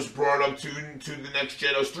was when it was brought up to the next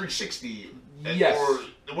gen. It was 360. Yes. Or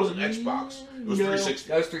it wasn't Xbox. It was 360.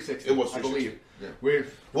 That was 360. It was 360. I believe. Yeah.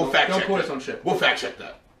 We'll fact check. Don't quote us on shit. We'll fact check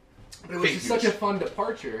that. But it was just such a fun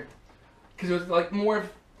departure, because it was like more of,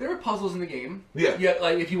 there were puzzles in the game. Yeah. Yet,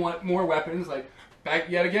 like, if you want more weapons, like, back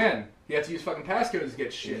yet again, you have to use fucking passcodes to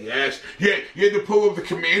get shit. Yes. Yeah, you had to pull up the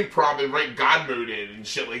command prompt and write God mode in and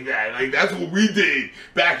shit like that. Like, that's what we did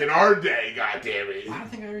back in our day, goddammit. I don't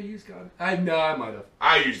think I ever used God. I might have.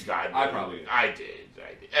 I used God mode. I probably did. I did.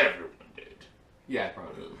 Everyone did. Yeah, I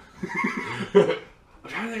probably did. I'm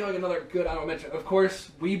trying to think of like another good honorable mention. Of course,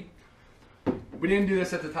 we didn't do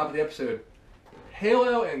this at the top of the episode.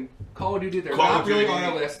 Halo and Call of Duty, they're not really on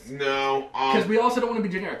our list. No. Because we also don't want to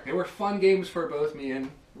be generic. They were fun games for both me and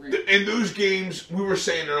Reed. And those games, we were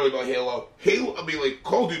saying earlier about Halo. I mean, like,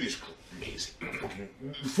 Call of Duty's amazing.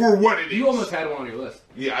 For what it is. You almost had one on your list.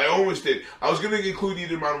 Yeah, I almost did. I was going to include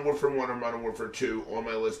either Modern Warfare 1 or Modern Warfare 2 on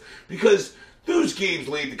my list, because those games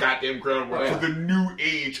laid the goddamn groundwork for the new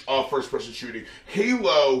age of first-person shooting.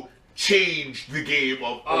 Halo changed the game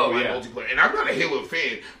of online multiplayer. And I'm not a Halo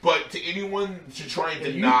fan, but to anyone to try and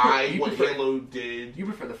deny what Halo did... You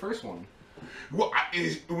prefer the first one. Well,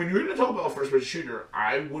 when you're going to talk about a first-person shooter,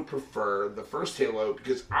 I would prefer the first Halo,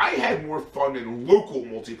 because I had more fun in local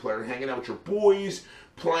multiplayer, hanging out with your boys,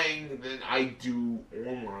 playing, than I do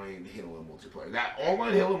online Halo multiplayer. That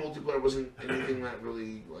online Halo multiplayer wasn't anything that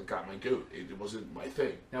really got my goat. It wasn't my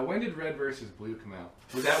thing. Now, when did Red vs. Blue come out?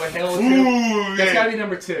 Was that what Halo 2? Ooh, That's got to be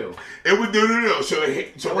number 2. It would no. So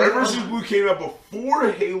Red vs. Blue came out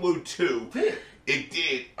before Halo 2. It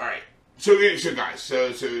did. All right. So guys, so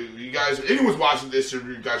you guys, anyone's watching this, or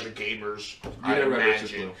you guys are gamers, I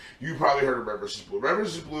imagine you probably heard of Red vs. Blue. Red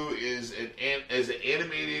vs. Blue is an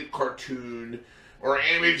animated cartoon or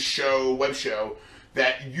animated show, web show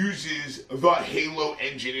that uses the Halo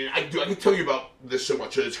engine, and I can tell you about this so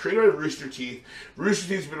much. So it's created by Rooster Teeth. Rooster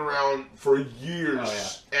Teeth's been around for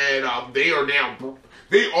years, and they are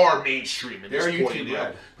mainstream at this point. YouTube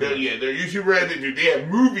Red. They're YouTube Red. They have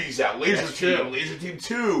movies out. Laser Team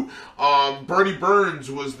 2. Bernie Burns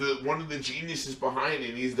was one of the geniuses behind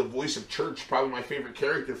it. He's the voice of Church, probably my favorite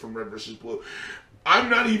character from Red vs. Blue. I'm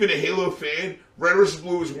not even a Halo fan. Red vs.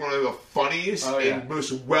 Blue is one of the funniest and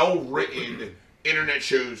most well-written internet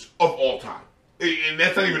shows of all time. And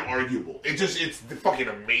that's not even arguable. It's fucking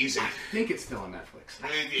amazing. I think it's still on Netflix.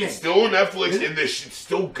 It's still on Netflix, and it's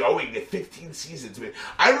still going. At 15 seasons, man.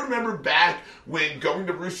 I remember back when going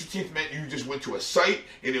to Rooster Teeth meant you just went to a site,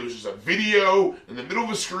 and it was just a video in the middle of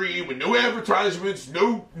a screen with no advertisements,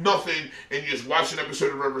 no nothing, and you just watched an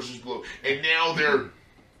episode of Red vs. Blue. And now they're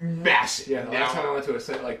massive. Yeah, the last time I went to a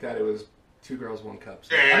site like that, it was 2 Girls, 1 Cup.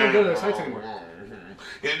 So I don't go to those sites anymore.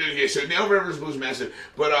 So now Red vs. Blue is massive.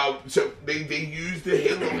 But so they used the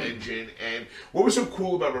Halo engine, and what was so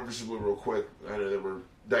cool about Red vs. Blue, real quick, I know that we're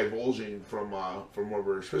divulging from what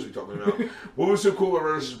we're supposed to be talking about. What was so cool about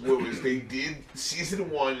Red vs. Blue is they did season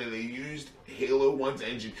 1, and they used Halo 1's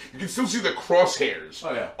engine. You can still see the crosshairs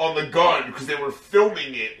on the gun because they were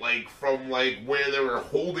filming it from where they were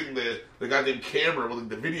holding the goddamn camera with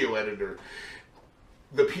the video editor.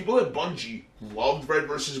 The people at Bungie loved Red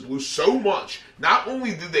vs. Blue so much. Not only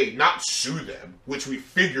did they not sue them, which we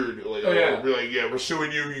figured, we're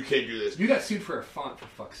suing you. You can't do this. You got sued for a font, for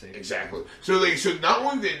fuck's sake. Exactly. So not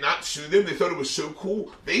only did they not sue them, they thought it was so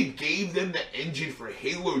cool. They gave them the engine for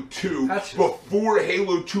Halo 2 before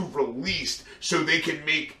Halo 2 released, so they could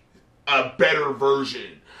make a better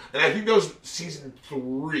version. And I think that was season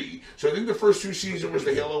 3. So I think the first 2 seasons was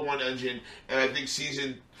the Halo 1 engine, and I think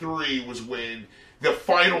season 3 was when the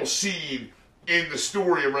final scene in the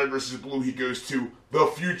story of Red vs. Blue, he goes to the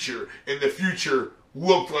future, and the future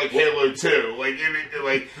looked like Halo 2.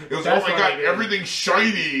 It was, oh my god, everything's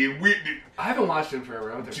shiny and weird. I haven't watched it in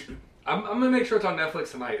forever. I'm going to make sure it's on Netflix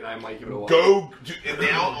tonight, and I might give it a watch. And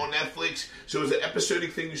now on Netflix, so it's an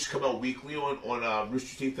episodic thing that used to come out weekly on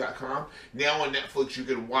roosterteeth.com. Now on Netflix, you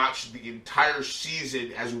can watch the entire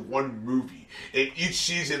season as one movie. And each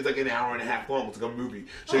season's like an hour and a half long. It's like a movie.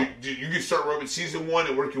 So you can start with season 1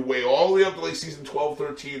 and work your way all the way up to season 12,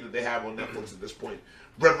 13 that they have on Netflix at this point.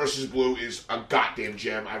 Red vs. Blue is a goddamn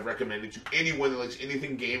gem. I recommend it to anyone that likes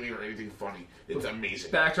anything gaming or anything funny. It's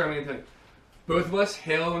amazing. Backtrack anything. Both of us,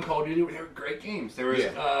 Halo and Call of Duty, they were great games. There was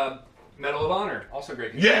Medal of Honor, also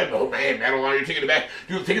great game. Yeah, oh man, Medal of Honor, you're taking it back.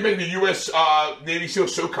 Dude, taking back the U.S. Navy SEAL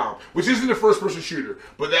SOCOM, which isn't a first-person shooter,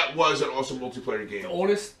 but that was an awesome multiplayer game. The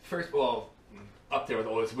oldest up there with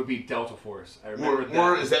the oldest would be Delta Force. I remember that.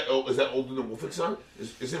 Or is that older than Wolfenstein?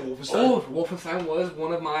 Is it Wolfenstein? Oh, Wolfenstein was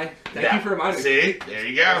one of my... Thank you for reminding me. See? There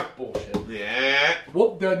you go. That's bullshit. Yeah.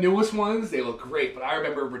 Well, the newest ones, they look great, but I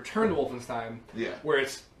remember Return to Wolfenstein, where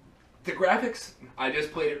it's... The graphics, I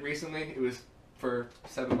just played it recently. It was for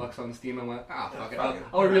 $7 on Steam. I went, fuck it.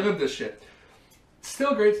 I'll relive this shit.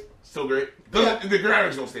 Still great. Still great. The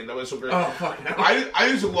graphics don't stand up. It's so great. Oh, fuck no. I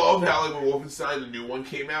just love how when Wolfenstein, the new one,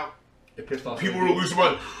 came out, it pissed off people were losing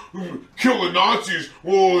mind. Kill the Nazis.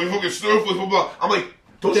 Whoa, they fucking snowflakes, blah, blah. I'm like,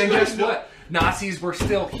 don't you guys know? What? Nazis were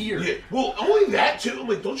still here. Yeah. Well, only that, too. I'm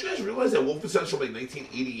like, don't you guys realize that Wolfenstein's from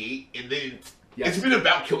 1988 and then... Yes. It's been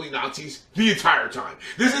about killing Nazis the entire time.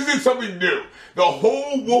 This isn't something new. The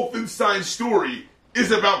whole Wolfenstein story is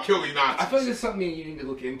about killing Nazis. I feel like it's something you need to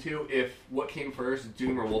look into if what came first,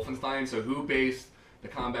 Doom or Wolfenstein. So who based the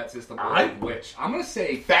combat system on which? I'm going to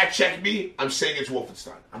say... Fact check me. I'm saying it's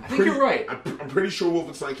Wolfenstein. I think you're right. I'm pretty sure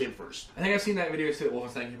Wolfenstein came first. I think I've seen that video say that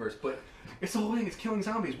Wolfenstein came first. But it's the whole thing. It's killing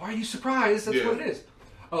zombies. Why are you surprised? That's what it is.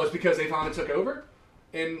 Oh, it's because they finally took over?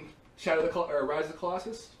 And... Rise of the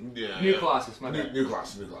Colossus? Yeah. New Colossus, my bad. New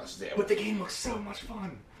Colossus, yeah. But the game looks so much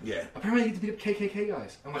fun. Yeah. Apparently you get to beat up KKK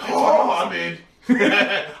guys. I'm like, I'm in.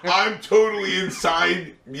 I'm totally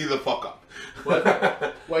inside me the fuck up.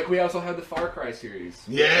 Like we also have the Far Cry series.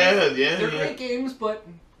 Yeah. They're great games, but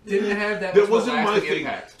didn't have that much wasn't my thing.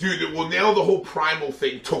 Impact. Dude, well now the whole Primal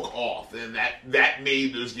thing took off, and that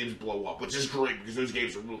made those games blow up, which is great because those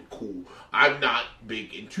games are really cool. I'm not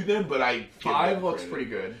big into them, but I... 5 looks pretty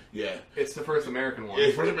good. Yeah. It's the first American one. Yeah,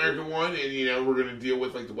 the first American one, and we're going to deal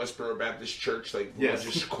with the Westboro Baptist Church,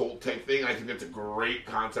 religious cult type thing. I think that's a great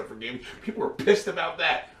concept for games. People are pissed about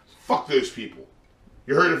that. Fuck those people.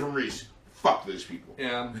 You heard it from Reese. Fuck those people.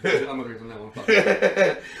 Yeah, I'm agreeing on that one. Fuck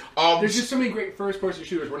There's just so many great first-person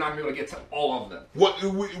shooters. We're not going to be able to get to all of them.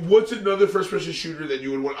 What's another first-person shooter that you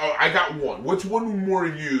would want? Oh, I got one. What's one more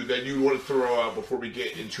of you that you would want to throw out before we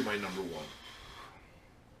get into my number one?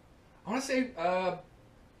 I want to say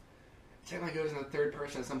technically goes in the third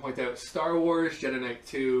person at some point though. Star Wars Jedi Knight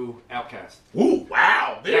 2 Outcast. Ooh,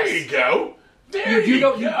 wow. There Yes. you go. There you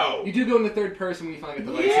go. You do go in the third person when you finally get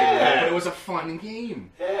the lightsaber, Yeah. but it was a fun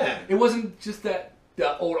game. Yeah. It wasn't just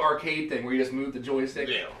the old arcade thing where you just moved the joystick.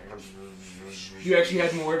 Yeah. You actually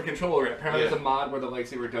had more of control over it. Apparently, Yeah. there's a mod where the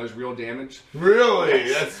lightsaber does real damage.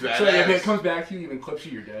 Really? That's badass. So if it comes back to you, even clips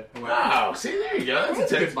you, you're dead. I'm like, Wow. See, there you go. That's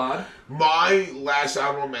that's a intense. good mod. My last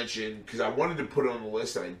honorable mention, because I wanted to put it on the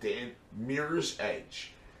list and I didn't, Mirror's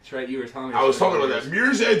Edge. That's right, you were telling me. I was talking about that.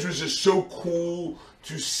 Mirror's Edge was just so cool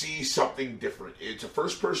to see something different. It's a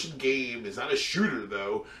first-person game. It's not a shooter,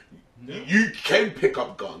 though. You can pick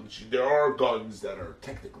up guns. There are guns that are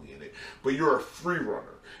technically in it, but you're a free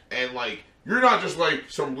runner, and like you're not just like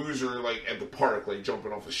some loser like at the park, like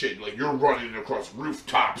jumping off the shit. Like you're running across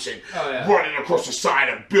rooftops and running across the side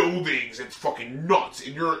of buildings. It's fucking nuts,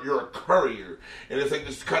 and you're a courier, and it's like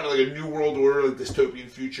this kind of like a new world order, like dystopian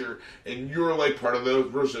future, and you're like part of the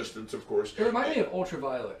resistance, of course. It reminded me of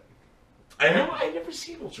Ultraviolet. I know I've never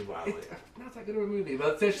seen Ultraviolet. It's not that good of a movie,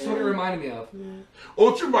 but that's just what it reminded me of.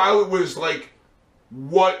 Ultraviolet was like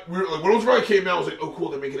what we were like when Ultraviolet came out. I was like, oh cool,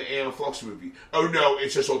 they're making an Aeon Flux movie. Oh no,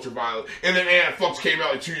 it's just Ultraviolet. And then Aeon Flux came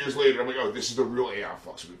out like 2 years later. I'm like, oh, this is the real Aeon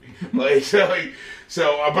Flux movie. But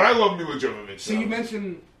I love Mila Jovovich. So you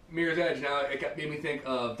mentioned Mirror's Edge. Now it made me think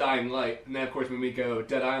of Dying Light, and then of course made me go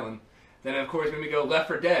Dead Island. Then of course made me go Left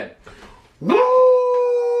 4 Dead. Woo!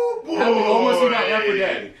 Boy. How we almost got Left 4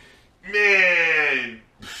 Dead. Man,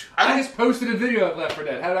 I just posted a video of Left 4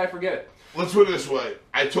 Dead. How did I forget it? let's put it this way.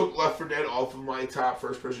 I took Left 4 Dead off of my top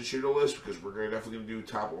first-person shooter list because we're definitely going to do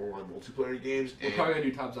top online multiplayer games. We're probably going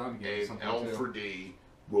to do top zombie games. And L L for D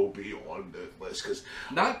will be on the list because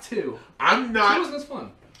not 2. I'm 2 not. wasn't as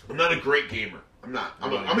fun. I'm not a great gamer. I'm not.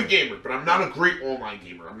 I'm a gamer, but I'm not a great online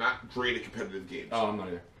gamer. I'm not great at competitive games. Oh, I'm not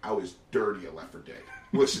either. I was dirty at Left 4 Dead.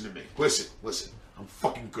 Listen to me. Listen. I'm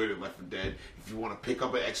fucking good at Left 4 Dead. If you want to pick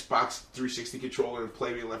up an Xbox 360 controller and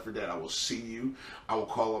play me in Left 4 Dead, I will see you. I will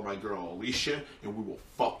call up my girl Alicia, and we will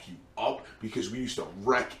fuck you up because we used to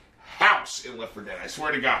wreck house in Left 4 Dead. I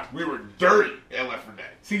swear to God, we were dirty at Left 4 Dead.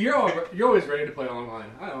 See, you're always ready to play online.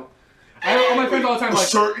 I don't. All my friends all the time like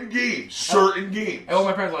certain games. And all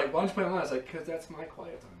my friends are like, why don't you play online? I was like, because that's my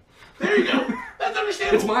quiet time. There you go. That's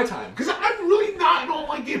understandable. It's my time. Because I'm really not an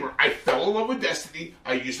online gamer. I fell in love with Destiny.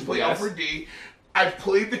 I used to play L4D. I've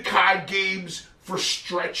played the COD games for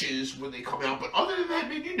stretches when they come out, but other than that,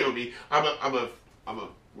 man, you know me. I'm a.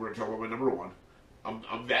 We're gonna talk about my number one.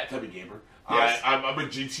 I'm that type of gamer. Yes. I'm a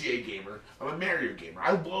GTA gamer. I'm a Mario gamer.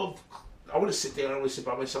 I want to sit down. I want to sit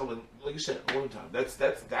by myself, and like I said, all the time. That's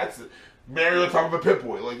the Mario on top of a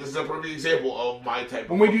Pip-Boy. Like this is a perfect example of my type.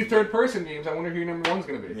 When we do third-person games, I wonder who your number one's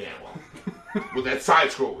going to be. Yeah, well, well, that's side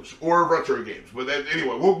scrollers or retro games. But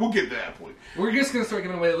anyway, we'll get to that point. We're just going to start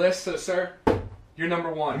giving away a list. So, sir, your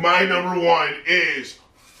number one. My number one is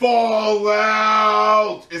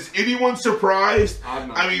Fallout. Is anyone surprised? I'm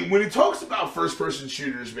not. I mean, when it talks about first-person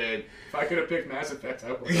shooters, man. If I could have picked Mass Effect,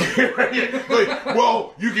 I would. Yeah, like,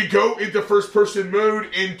 well, you could go into first-person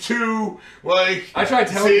mode into like. I tried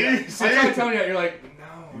telling you. See? I tried telling you. You're like,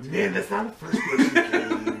 no. Man, that's not a first-person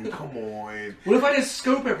game. Come on. What if I just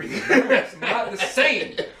scope everything? It's not the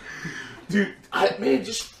same. Dude, man,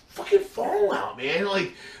 just fucking Fallout, man.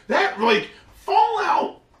 Like, that, like,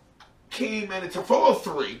 Fallout came at a time. Fallout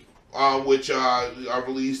 3, which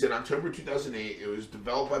released in October 2008. It was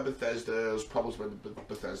developed by Bethesda. It was published by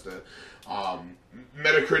Bethesda.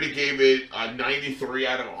 Metacritic gave it a 93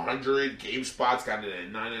 out of 100. GameSpot's got it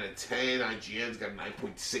at 9 out of 10. IGN's got a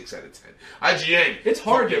 9.6 out of 10. IGN. It's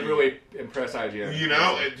hard to really impress IGN. You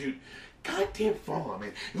know, and dude, goddamn Fallout,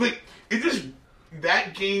 man. Like, it just,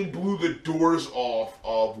 that game blew the doors off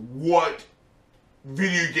of what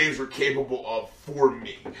video games were capable of for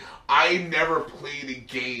me. I never played a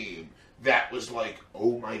game that was like,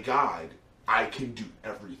 oh my god, I can do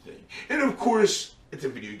everything. And of course, it's a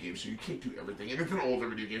video game, so you can't do everything. And it's an older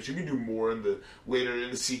video game, so you can do more in the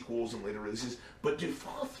sequels and later releases. But dude,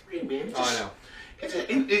 Fallout 3, man, it just, I know.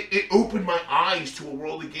 It opened my eyes to a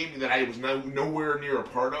world of gaming that I was nowhere near a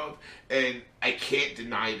part of, and I can't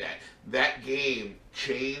deny that. That game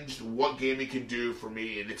changed what gaming can do for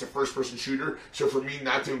me, and it's a first-person shooter, so for me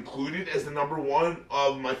not to include it as the number one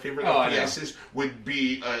of my favorite FPSs would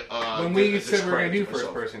be when we said we were going to do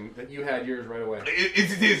first-person, that you had yours right away.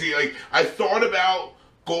 It's dizzy. Like, I thought about...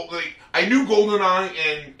 I knew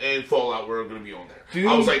GoldenEye and Fallout were going to be on there. Doom,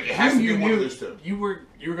 I was like, it has to be one of Doom, those two. You were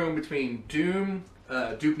going between Doom,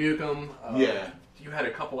 Duke Nukem. Yeah. You had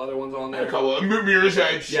a couple other ones on there. Mirror's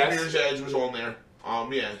Edge. Yes. Mirror's Edge was on there.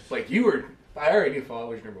 Yeah. Like, you were I already knew Fallout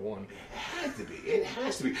was your number one. It has to be. It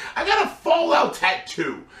has to be. I got a Fallout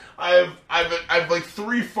tattoo. I have like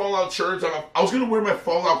 3 Fallout shirts. I was gonna wear my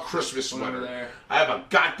Fallout Christmas sweater. There. I have a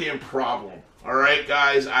goddamn problem. All right,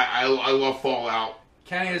 guys. I love Fallout.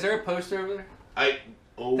 Kenny, is there a poster over there?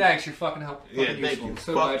 Oh. Thanks, you're fucking helpful. Yeah, Fucking thank useful. you. I'm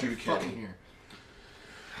so Fuck glad you, you're Kenny. fucking here.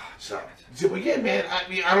 Sorry. But yeah, man.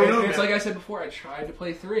 I don't know. It's Man. like I said before, I tried to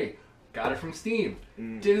play 3. Got it from Steam.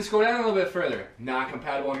 Didn't scroll down a little bit further. Not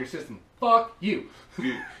compatible on your system. Fuck you.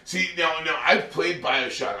 Dude, see, now, I've played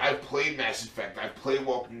Bioshock, I've played Mass Effect, I've played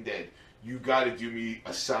Walking Dead. You gotta do me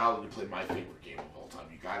a solid and play my favorite game of all time.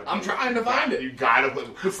 You gotta play I'm trying to find it. You gotta play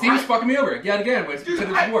But Steam's fucking me over yet again. With Dude,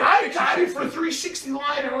 I got it for 360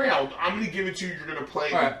 lying around. I'm gonna give it to you, you're gonna play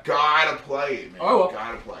it. All right. You gotta play it, man. Oh, well. You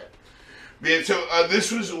gotta play it. Man, so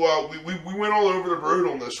this was, we went all over the road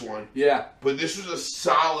on this one. Yeah. But this was a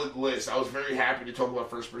solid list. I was very happy to talk about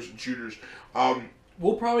first-person shooters.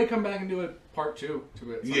 We'll probably come back and do a part 2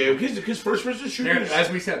 to it. Yeah, because first-person shooters... As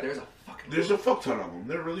we said, there's a fuck ton of them.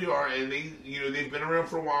 There really are, and they've been around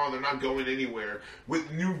for a while. They're not going anywhere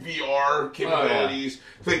with new VR capabilities.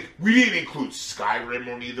 Like we didn't include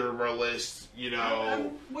Skyrim on either of our lists. I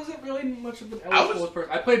wasn't really much of an Elder Scrolls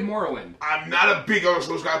person. I played Morrowind. I'm not a big Elder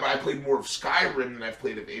Scrolls guy, but I played more of Skyrim than I've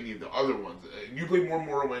played of any of the other ones. You played more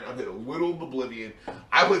Morrowind. I played a little of Oblivion.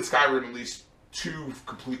 I played Skyrim at least 2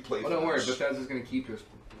 complete playthroughs. Well, don't worry, Bethesda's going to keep us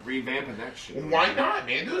revamping that shit. Why not,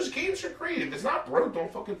 man? Those games are great. If it's not broke,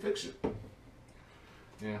 don't fucking fix it.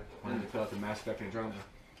 Yeah, why didn't they put out the Mass Effect Andromeda?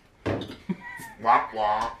 Wah,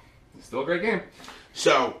 wah. It's still a great game.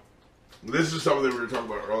 So, this is something that we were talking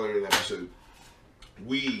about earlier in the episode.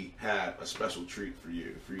 We have a special treat for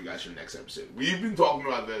you guys for the next episode. We've been talking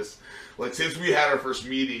about this, like, since we had our first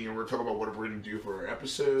meeting, and we're talking about what we're going to do for our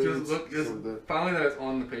episodes. Finally that it's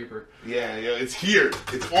on the paper. Yeah, it's here.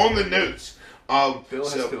 It's on the notes. Bill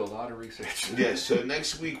has to do a lot of research. Yeah, so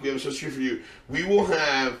next week we have a special treat for you. We will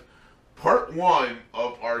have part 1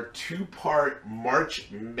 of our 2-part March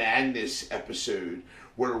Madness episode,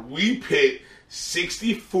 where we pit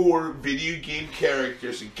 64 video game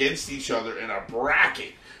characters against each other in a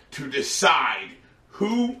bracket to decide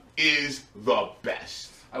who is the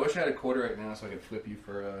best. I wish I had a quarter right now so I could flip you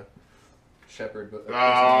for a Shepherd. But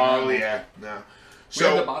oh, yeah. No. We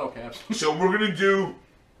have the bottle caps. So we're going to do,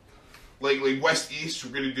 like West-East,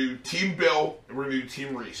 we're going to do Team Bill, and we're going to do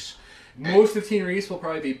Team Reese. Most of Team Reese will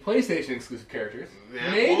probably be PlayStation exclusive characters.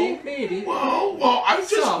 Yeah, Maybe. Well, I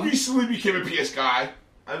just recently became a PS guy.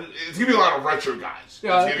 It's going to be a lot of retro guys.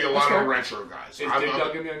 Yeah, it's going to be a lot of retro guys. Is Dig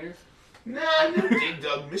Dug going to be on yours? Nah, no Dig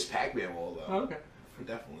Dug. Miss Pac-Man will, though. Oh, okay.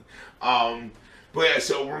 Definitely. But yeah,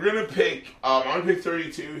 so we're going to pick, I'm going to pick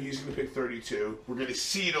 32. He's going to pick 32. We're going to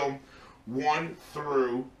seed them 1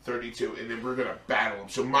 through 32, and then we're going to battle them.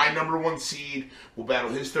 So my number 1 seed will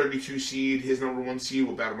battle his 32 seed. His number 1 seed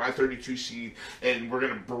will battle my 32 seed. And we're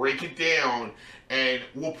going to break it down. And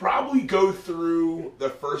we'll probably go through the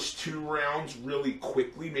first 2 rounds really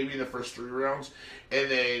quickly, maybe in the first 3 rounds.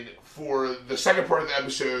 And then for the second part of the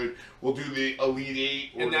episode, we'll do the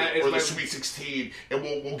Elite 8 or the Sweet 16, and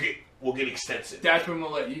we'll get extensive. That's when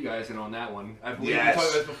we'll let you guys in on that one. I believe we Yes. talked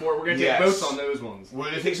about this before. We're going to take votes on those ones. We're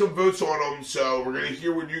going to take some votes on them, so we're going to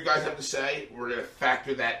hear what you guys have to say. We're going to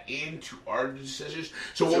factor that into our decisions.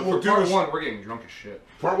 So what we'll do part is... one, we're getting drunk as shit.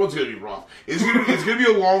 Part 1's going to be rough. It's going to be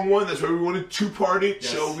a long one. That's why we wanted 2-part it,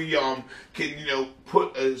 Yes. so we can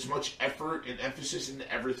put as much effort and emphasis into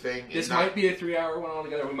everything. This might be a 3-hour one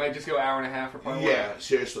altogether. We might just go 1.5 hours for part 1. Yeah,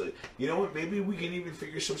 seriously. You know what? Maybe we can even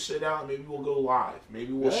figure some shit out. Maybe we'll go live.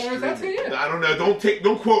 Maybe we'll stream it. I don't know.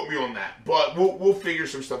 Don't quote me on that. But we'll figure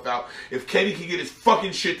some stuff out. If Kenny can get his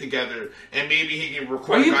fucking shit together, and maybe he can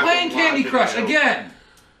record. Are you playing Candy Crush again?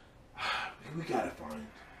 We gotta find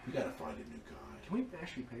a new guy. Can we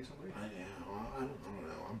actually pay somebody? I don't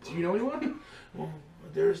know. Do you know anyone? Well,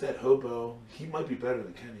 there's that hobo. He might be better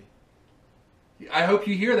than Kenny. I hope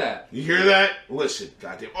you hear that. You hear that? Listen,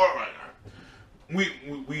 goddamn. All right.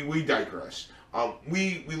 We digress.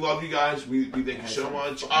 We love you guys. We thank you so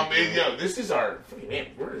much. This is our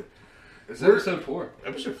This is episode 4.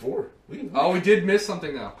 Episode 4. We did miss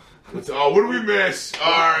something though. What did we miss? All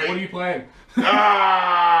right. What are you playing? What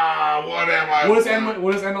am I?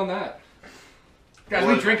 What does end on that? Guys,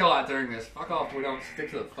 we drink a lot during this. Fuck off. We don't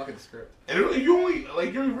stick to the fucking script. And you only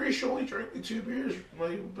drank like 2 beers.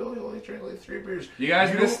 Like Billy only drank like 3 beers. You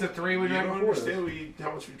guys missed the 3 we drank before. You don't understand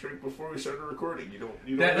how much we drank before we started recording. You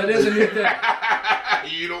don't. That is a new thing.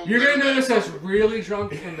 You're gonna notice us really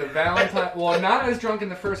drunk in the Valentine. Well, not as drunk in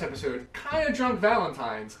the first episode. Kind of drunk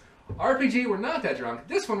Valentines RPG, we're not that drunk.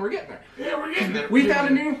 This one, we're getting there. Yeah, we're getting there. We found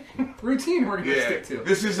a new routine we're going to stick to.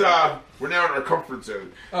 This is, we're now in our comfort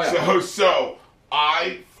zone. Oh, yeah. So,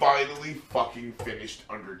 I finally fucking finished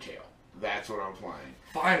Undertale. That's what I'm playing.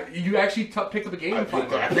 Fine. You actually picked up a game I and played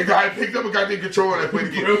picked up a goddamn controller and I played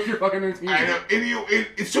the game. broke your fucking routine. I know. And you know,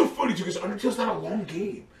 it's so funny too because Undertale's not a long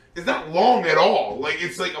game. It's not long at all. Like,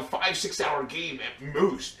 it's like a 5-6 hour game at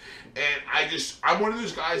most. And I'm one of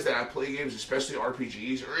those guys that I play games, especially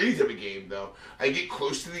RPGs, or any type of game, though. I get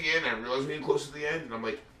close to the end, I realize I'm getting close to the end, and I'm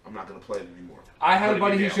like, I'm not going to play it anymore. I have a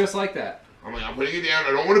buddy who's just like that. I'm like, I'm putting it down.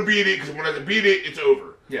 I don't want to beat it, because when I have to beat it, it's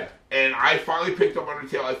over. Yeah. And I finally picked up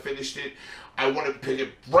Undertale. I finished it. I want to pick it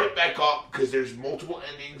right back up, because there's multiple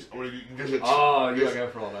endings. You gotta go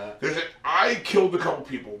for all that. I killed a couple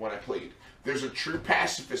people when I played. There's a true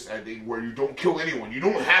pacifist ending where you don't kill anyone. You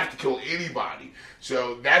don't have to kill anybody.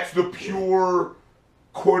 So that's the pure,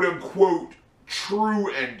 quote-unquote,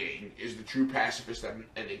 true ending, is the true pacifist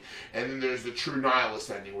ending. And then there's the true nihilist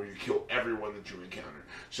ending where you kill everyone that you encounter.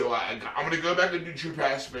 So I'm going to go back and do true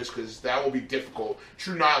pacifist because that will be difficult.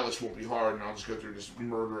 True nihilist won't be hard, and I'll just go through and just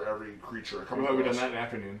murder every creature I come across. We've done that in the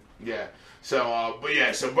afternoon. Yeah. So, but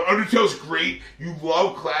Undertale's great. You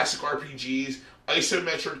love classic RPGs.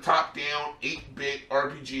 Isometric, top-down, 8-bit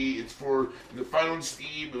RPG. It's you can find it on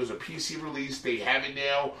Steam. It was a PC release. They have it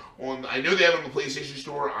now on. I know they have it on the PlayStation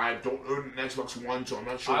Store. I don't own an Xbox One, so I'm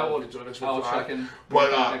not sure if it's on Xbox One. I'll check in.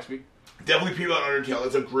 But next week. Definitely peep out Undertale.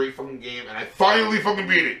 It's a great fucking game, and I finally fucking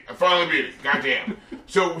beat it. Goddamn.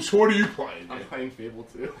 So what are you playing? I'm playing Fable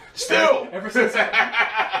 2. Still. Ever since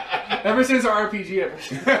our RPG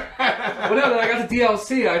episode. Well, no, then I got the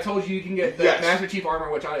DLC. I told you can get the Master Chief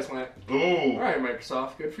Armor, which I just went, ooh. Alright,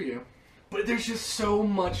 Microsoft, good for you. But there's just so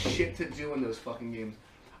much shit to do in those fucking games.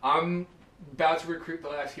 I'm about to recruit the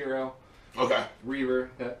last hero. Okay.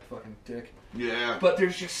 Reaver, that fucking dick. Yeah. But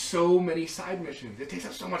there's just so many side missions. It takes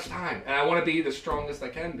up so much time. And I want to be the strongest I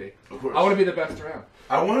can be. Of course. I want to be the best around.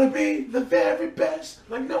 I want to be the very best,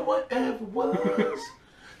 like no one ever was.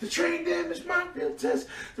 The train damage my real test.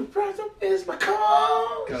 The problem is my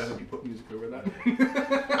cause. God, I hope you put music over that.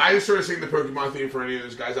 I just started singing the Pokemon theme for any of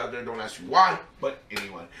those guys out there. Don't ask me why, but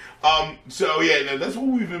anyway. So yeah, no, that's what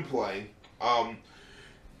we've been playing.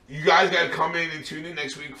 You guys got to come in and tune in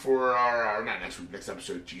next week for our not next week, next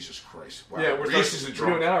episode. Jesus Christ! Wow. Yeah, we're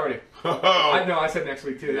doing that already. I said next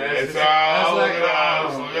week too. Look at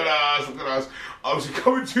us. So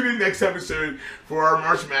come and tune in next episode for our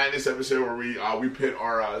March Madness episode where we pit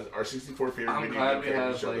our 64 favorite I'm video glad game we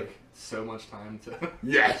have show. So much time to.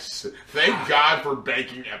 Yes, thank God for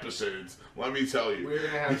banking episodes. Let me tell you, we're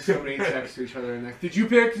gonna have so many texts to each other next. Did you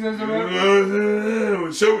pick? So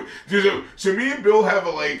me and Bill have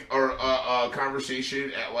a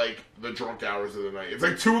conversation at like the drunk hours of the night. It's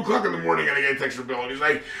like 2:00 in the morning, and I get a text from Bill, and he's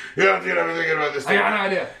like, "Yeah, dude, I've been thinking about this thing. I got an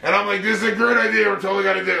idea." And I'm like, "This is a great idea. We're totally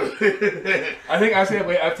gonna do." I think I said,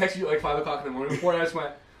 I've texted you at like 5:00 in the morning before, and I just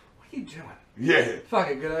went, "What are you doing?" Yeah. Fuck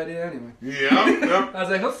it, good idea anyway. Yeah. I was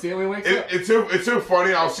like, let's see when we wake up. It's so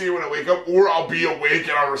funny. I'll see it when I wake up, or I'll be awake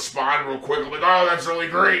and I'll respond real quick. I'm like, oh, that's really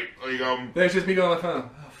great. There's just me going on my phone.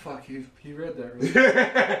 Oh fuck, he read that.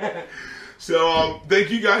 Right? So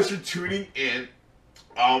thank you guys for tuning in.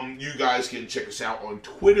 You guys can check us out on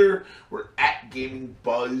Twitter. We're at Gaming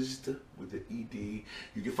Buzzed with the ED.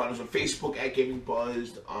 You can find us on Facebook at Gaming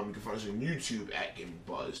Buzzed. You can find us on YouTube at Gaming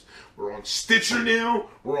Buzzed. We're on Stitcher now.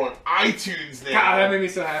 We're on iTunes now. God, that made me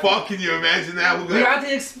so happy. Fuck, can you imagine that? We got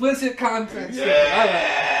the explicit content.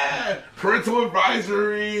 Yeah. Parental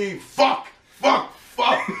advisory. Fuck.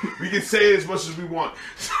 We can say it as much as we want.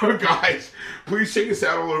 So, guys, please check us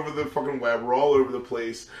out all over the fucking web. We're all over the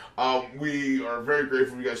place. We are very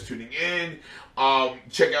grateful for you guys tuning in.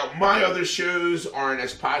 Check out my other shows,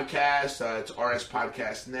 RNS Podcast. It's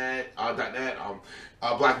rspodcast.net.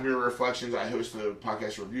 Black Mirror Reflections. I host the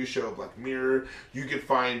podcast review show, Black Mirror. You can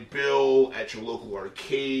find Bill at your local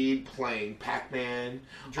arcade playing Pac-Man.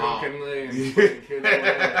 Drunkenly. You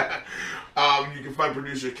can find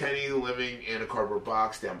producer Kenny living in a cardboard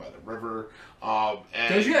box down by the river. Don't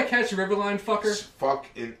you gotta catch the Riverline, fucker?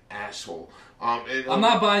 Fucking asshole. I'm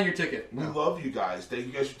not buying your ticket. We love you guys. Thank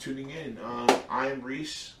you guys for tuning in. I am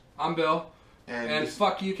Reese. I'm Bill. And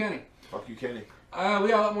fuck you, Kenny. Fuck you, Kenny. We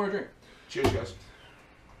got a lot more to drink. Cheers, guys.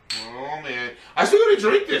 Oh, man. I still gotta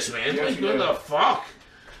drink this, man. Yes, what the fuck?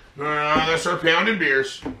 Let's start pounding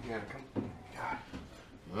beers. Yeah, come on.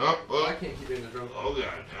 God. Oh, I can't keep it in the drunk. Oh,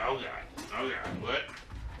 God. What?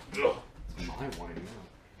 Ugh. My wine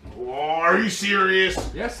now. Oh, are you serious?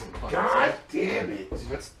 Yes. God damn it.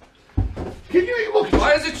 That's... Can you look at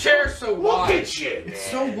Why is the chair so wide? Look at you, man. It's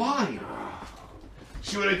so wide.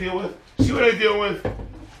 See what I deal with?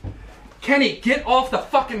 Kenny, get off the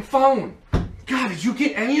fucking phone. God, did you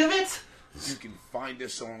get any of it? You can find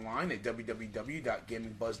us online at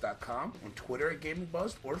www.gamingbuzz.com, on Twitter at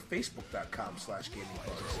GamingBuzz, or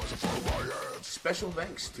Facebook.com/GamingBuzz. Special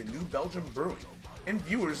thanks to New Belgium Brewing and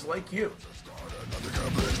viewers like you.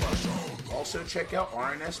 Also check out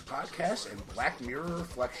RNS Podcast and Black Mirror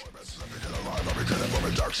Reflections.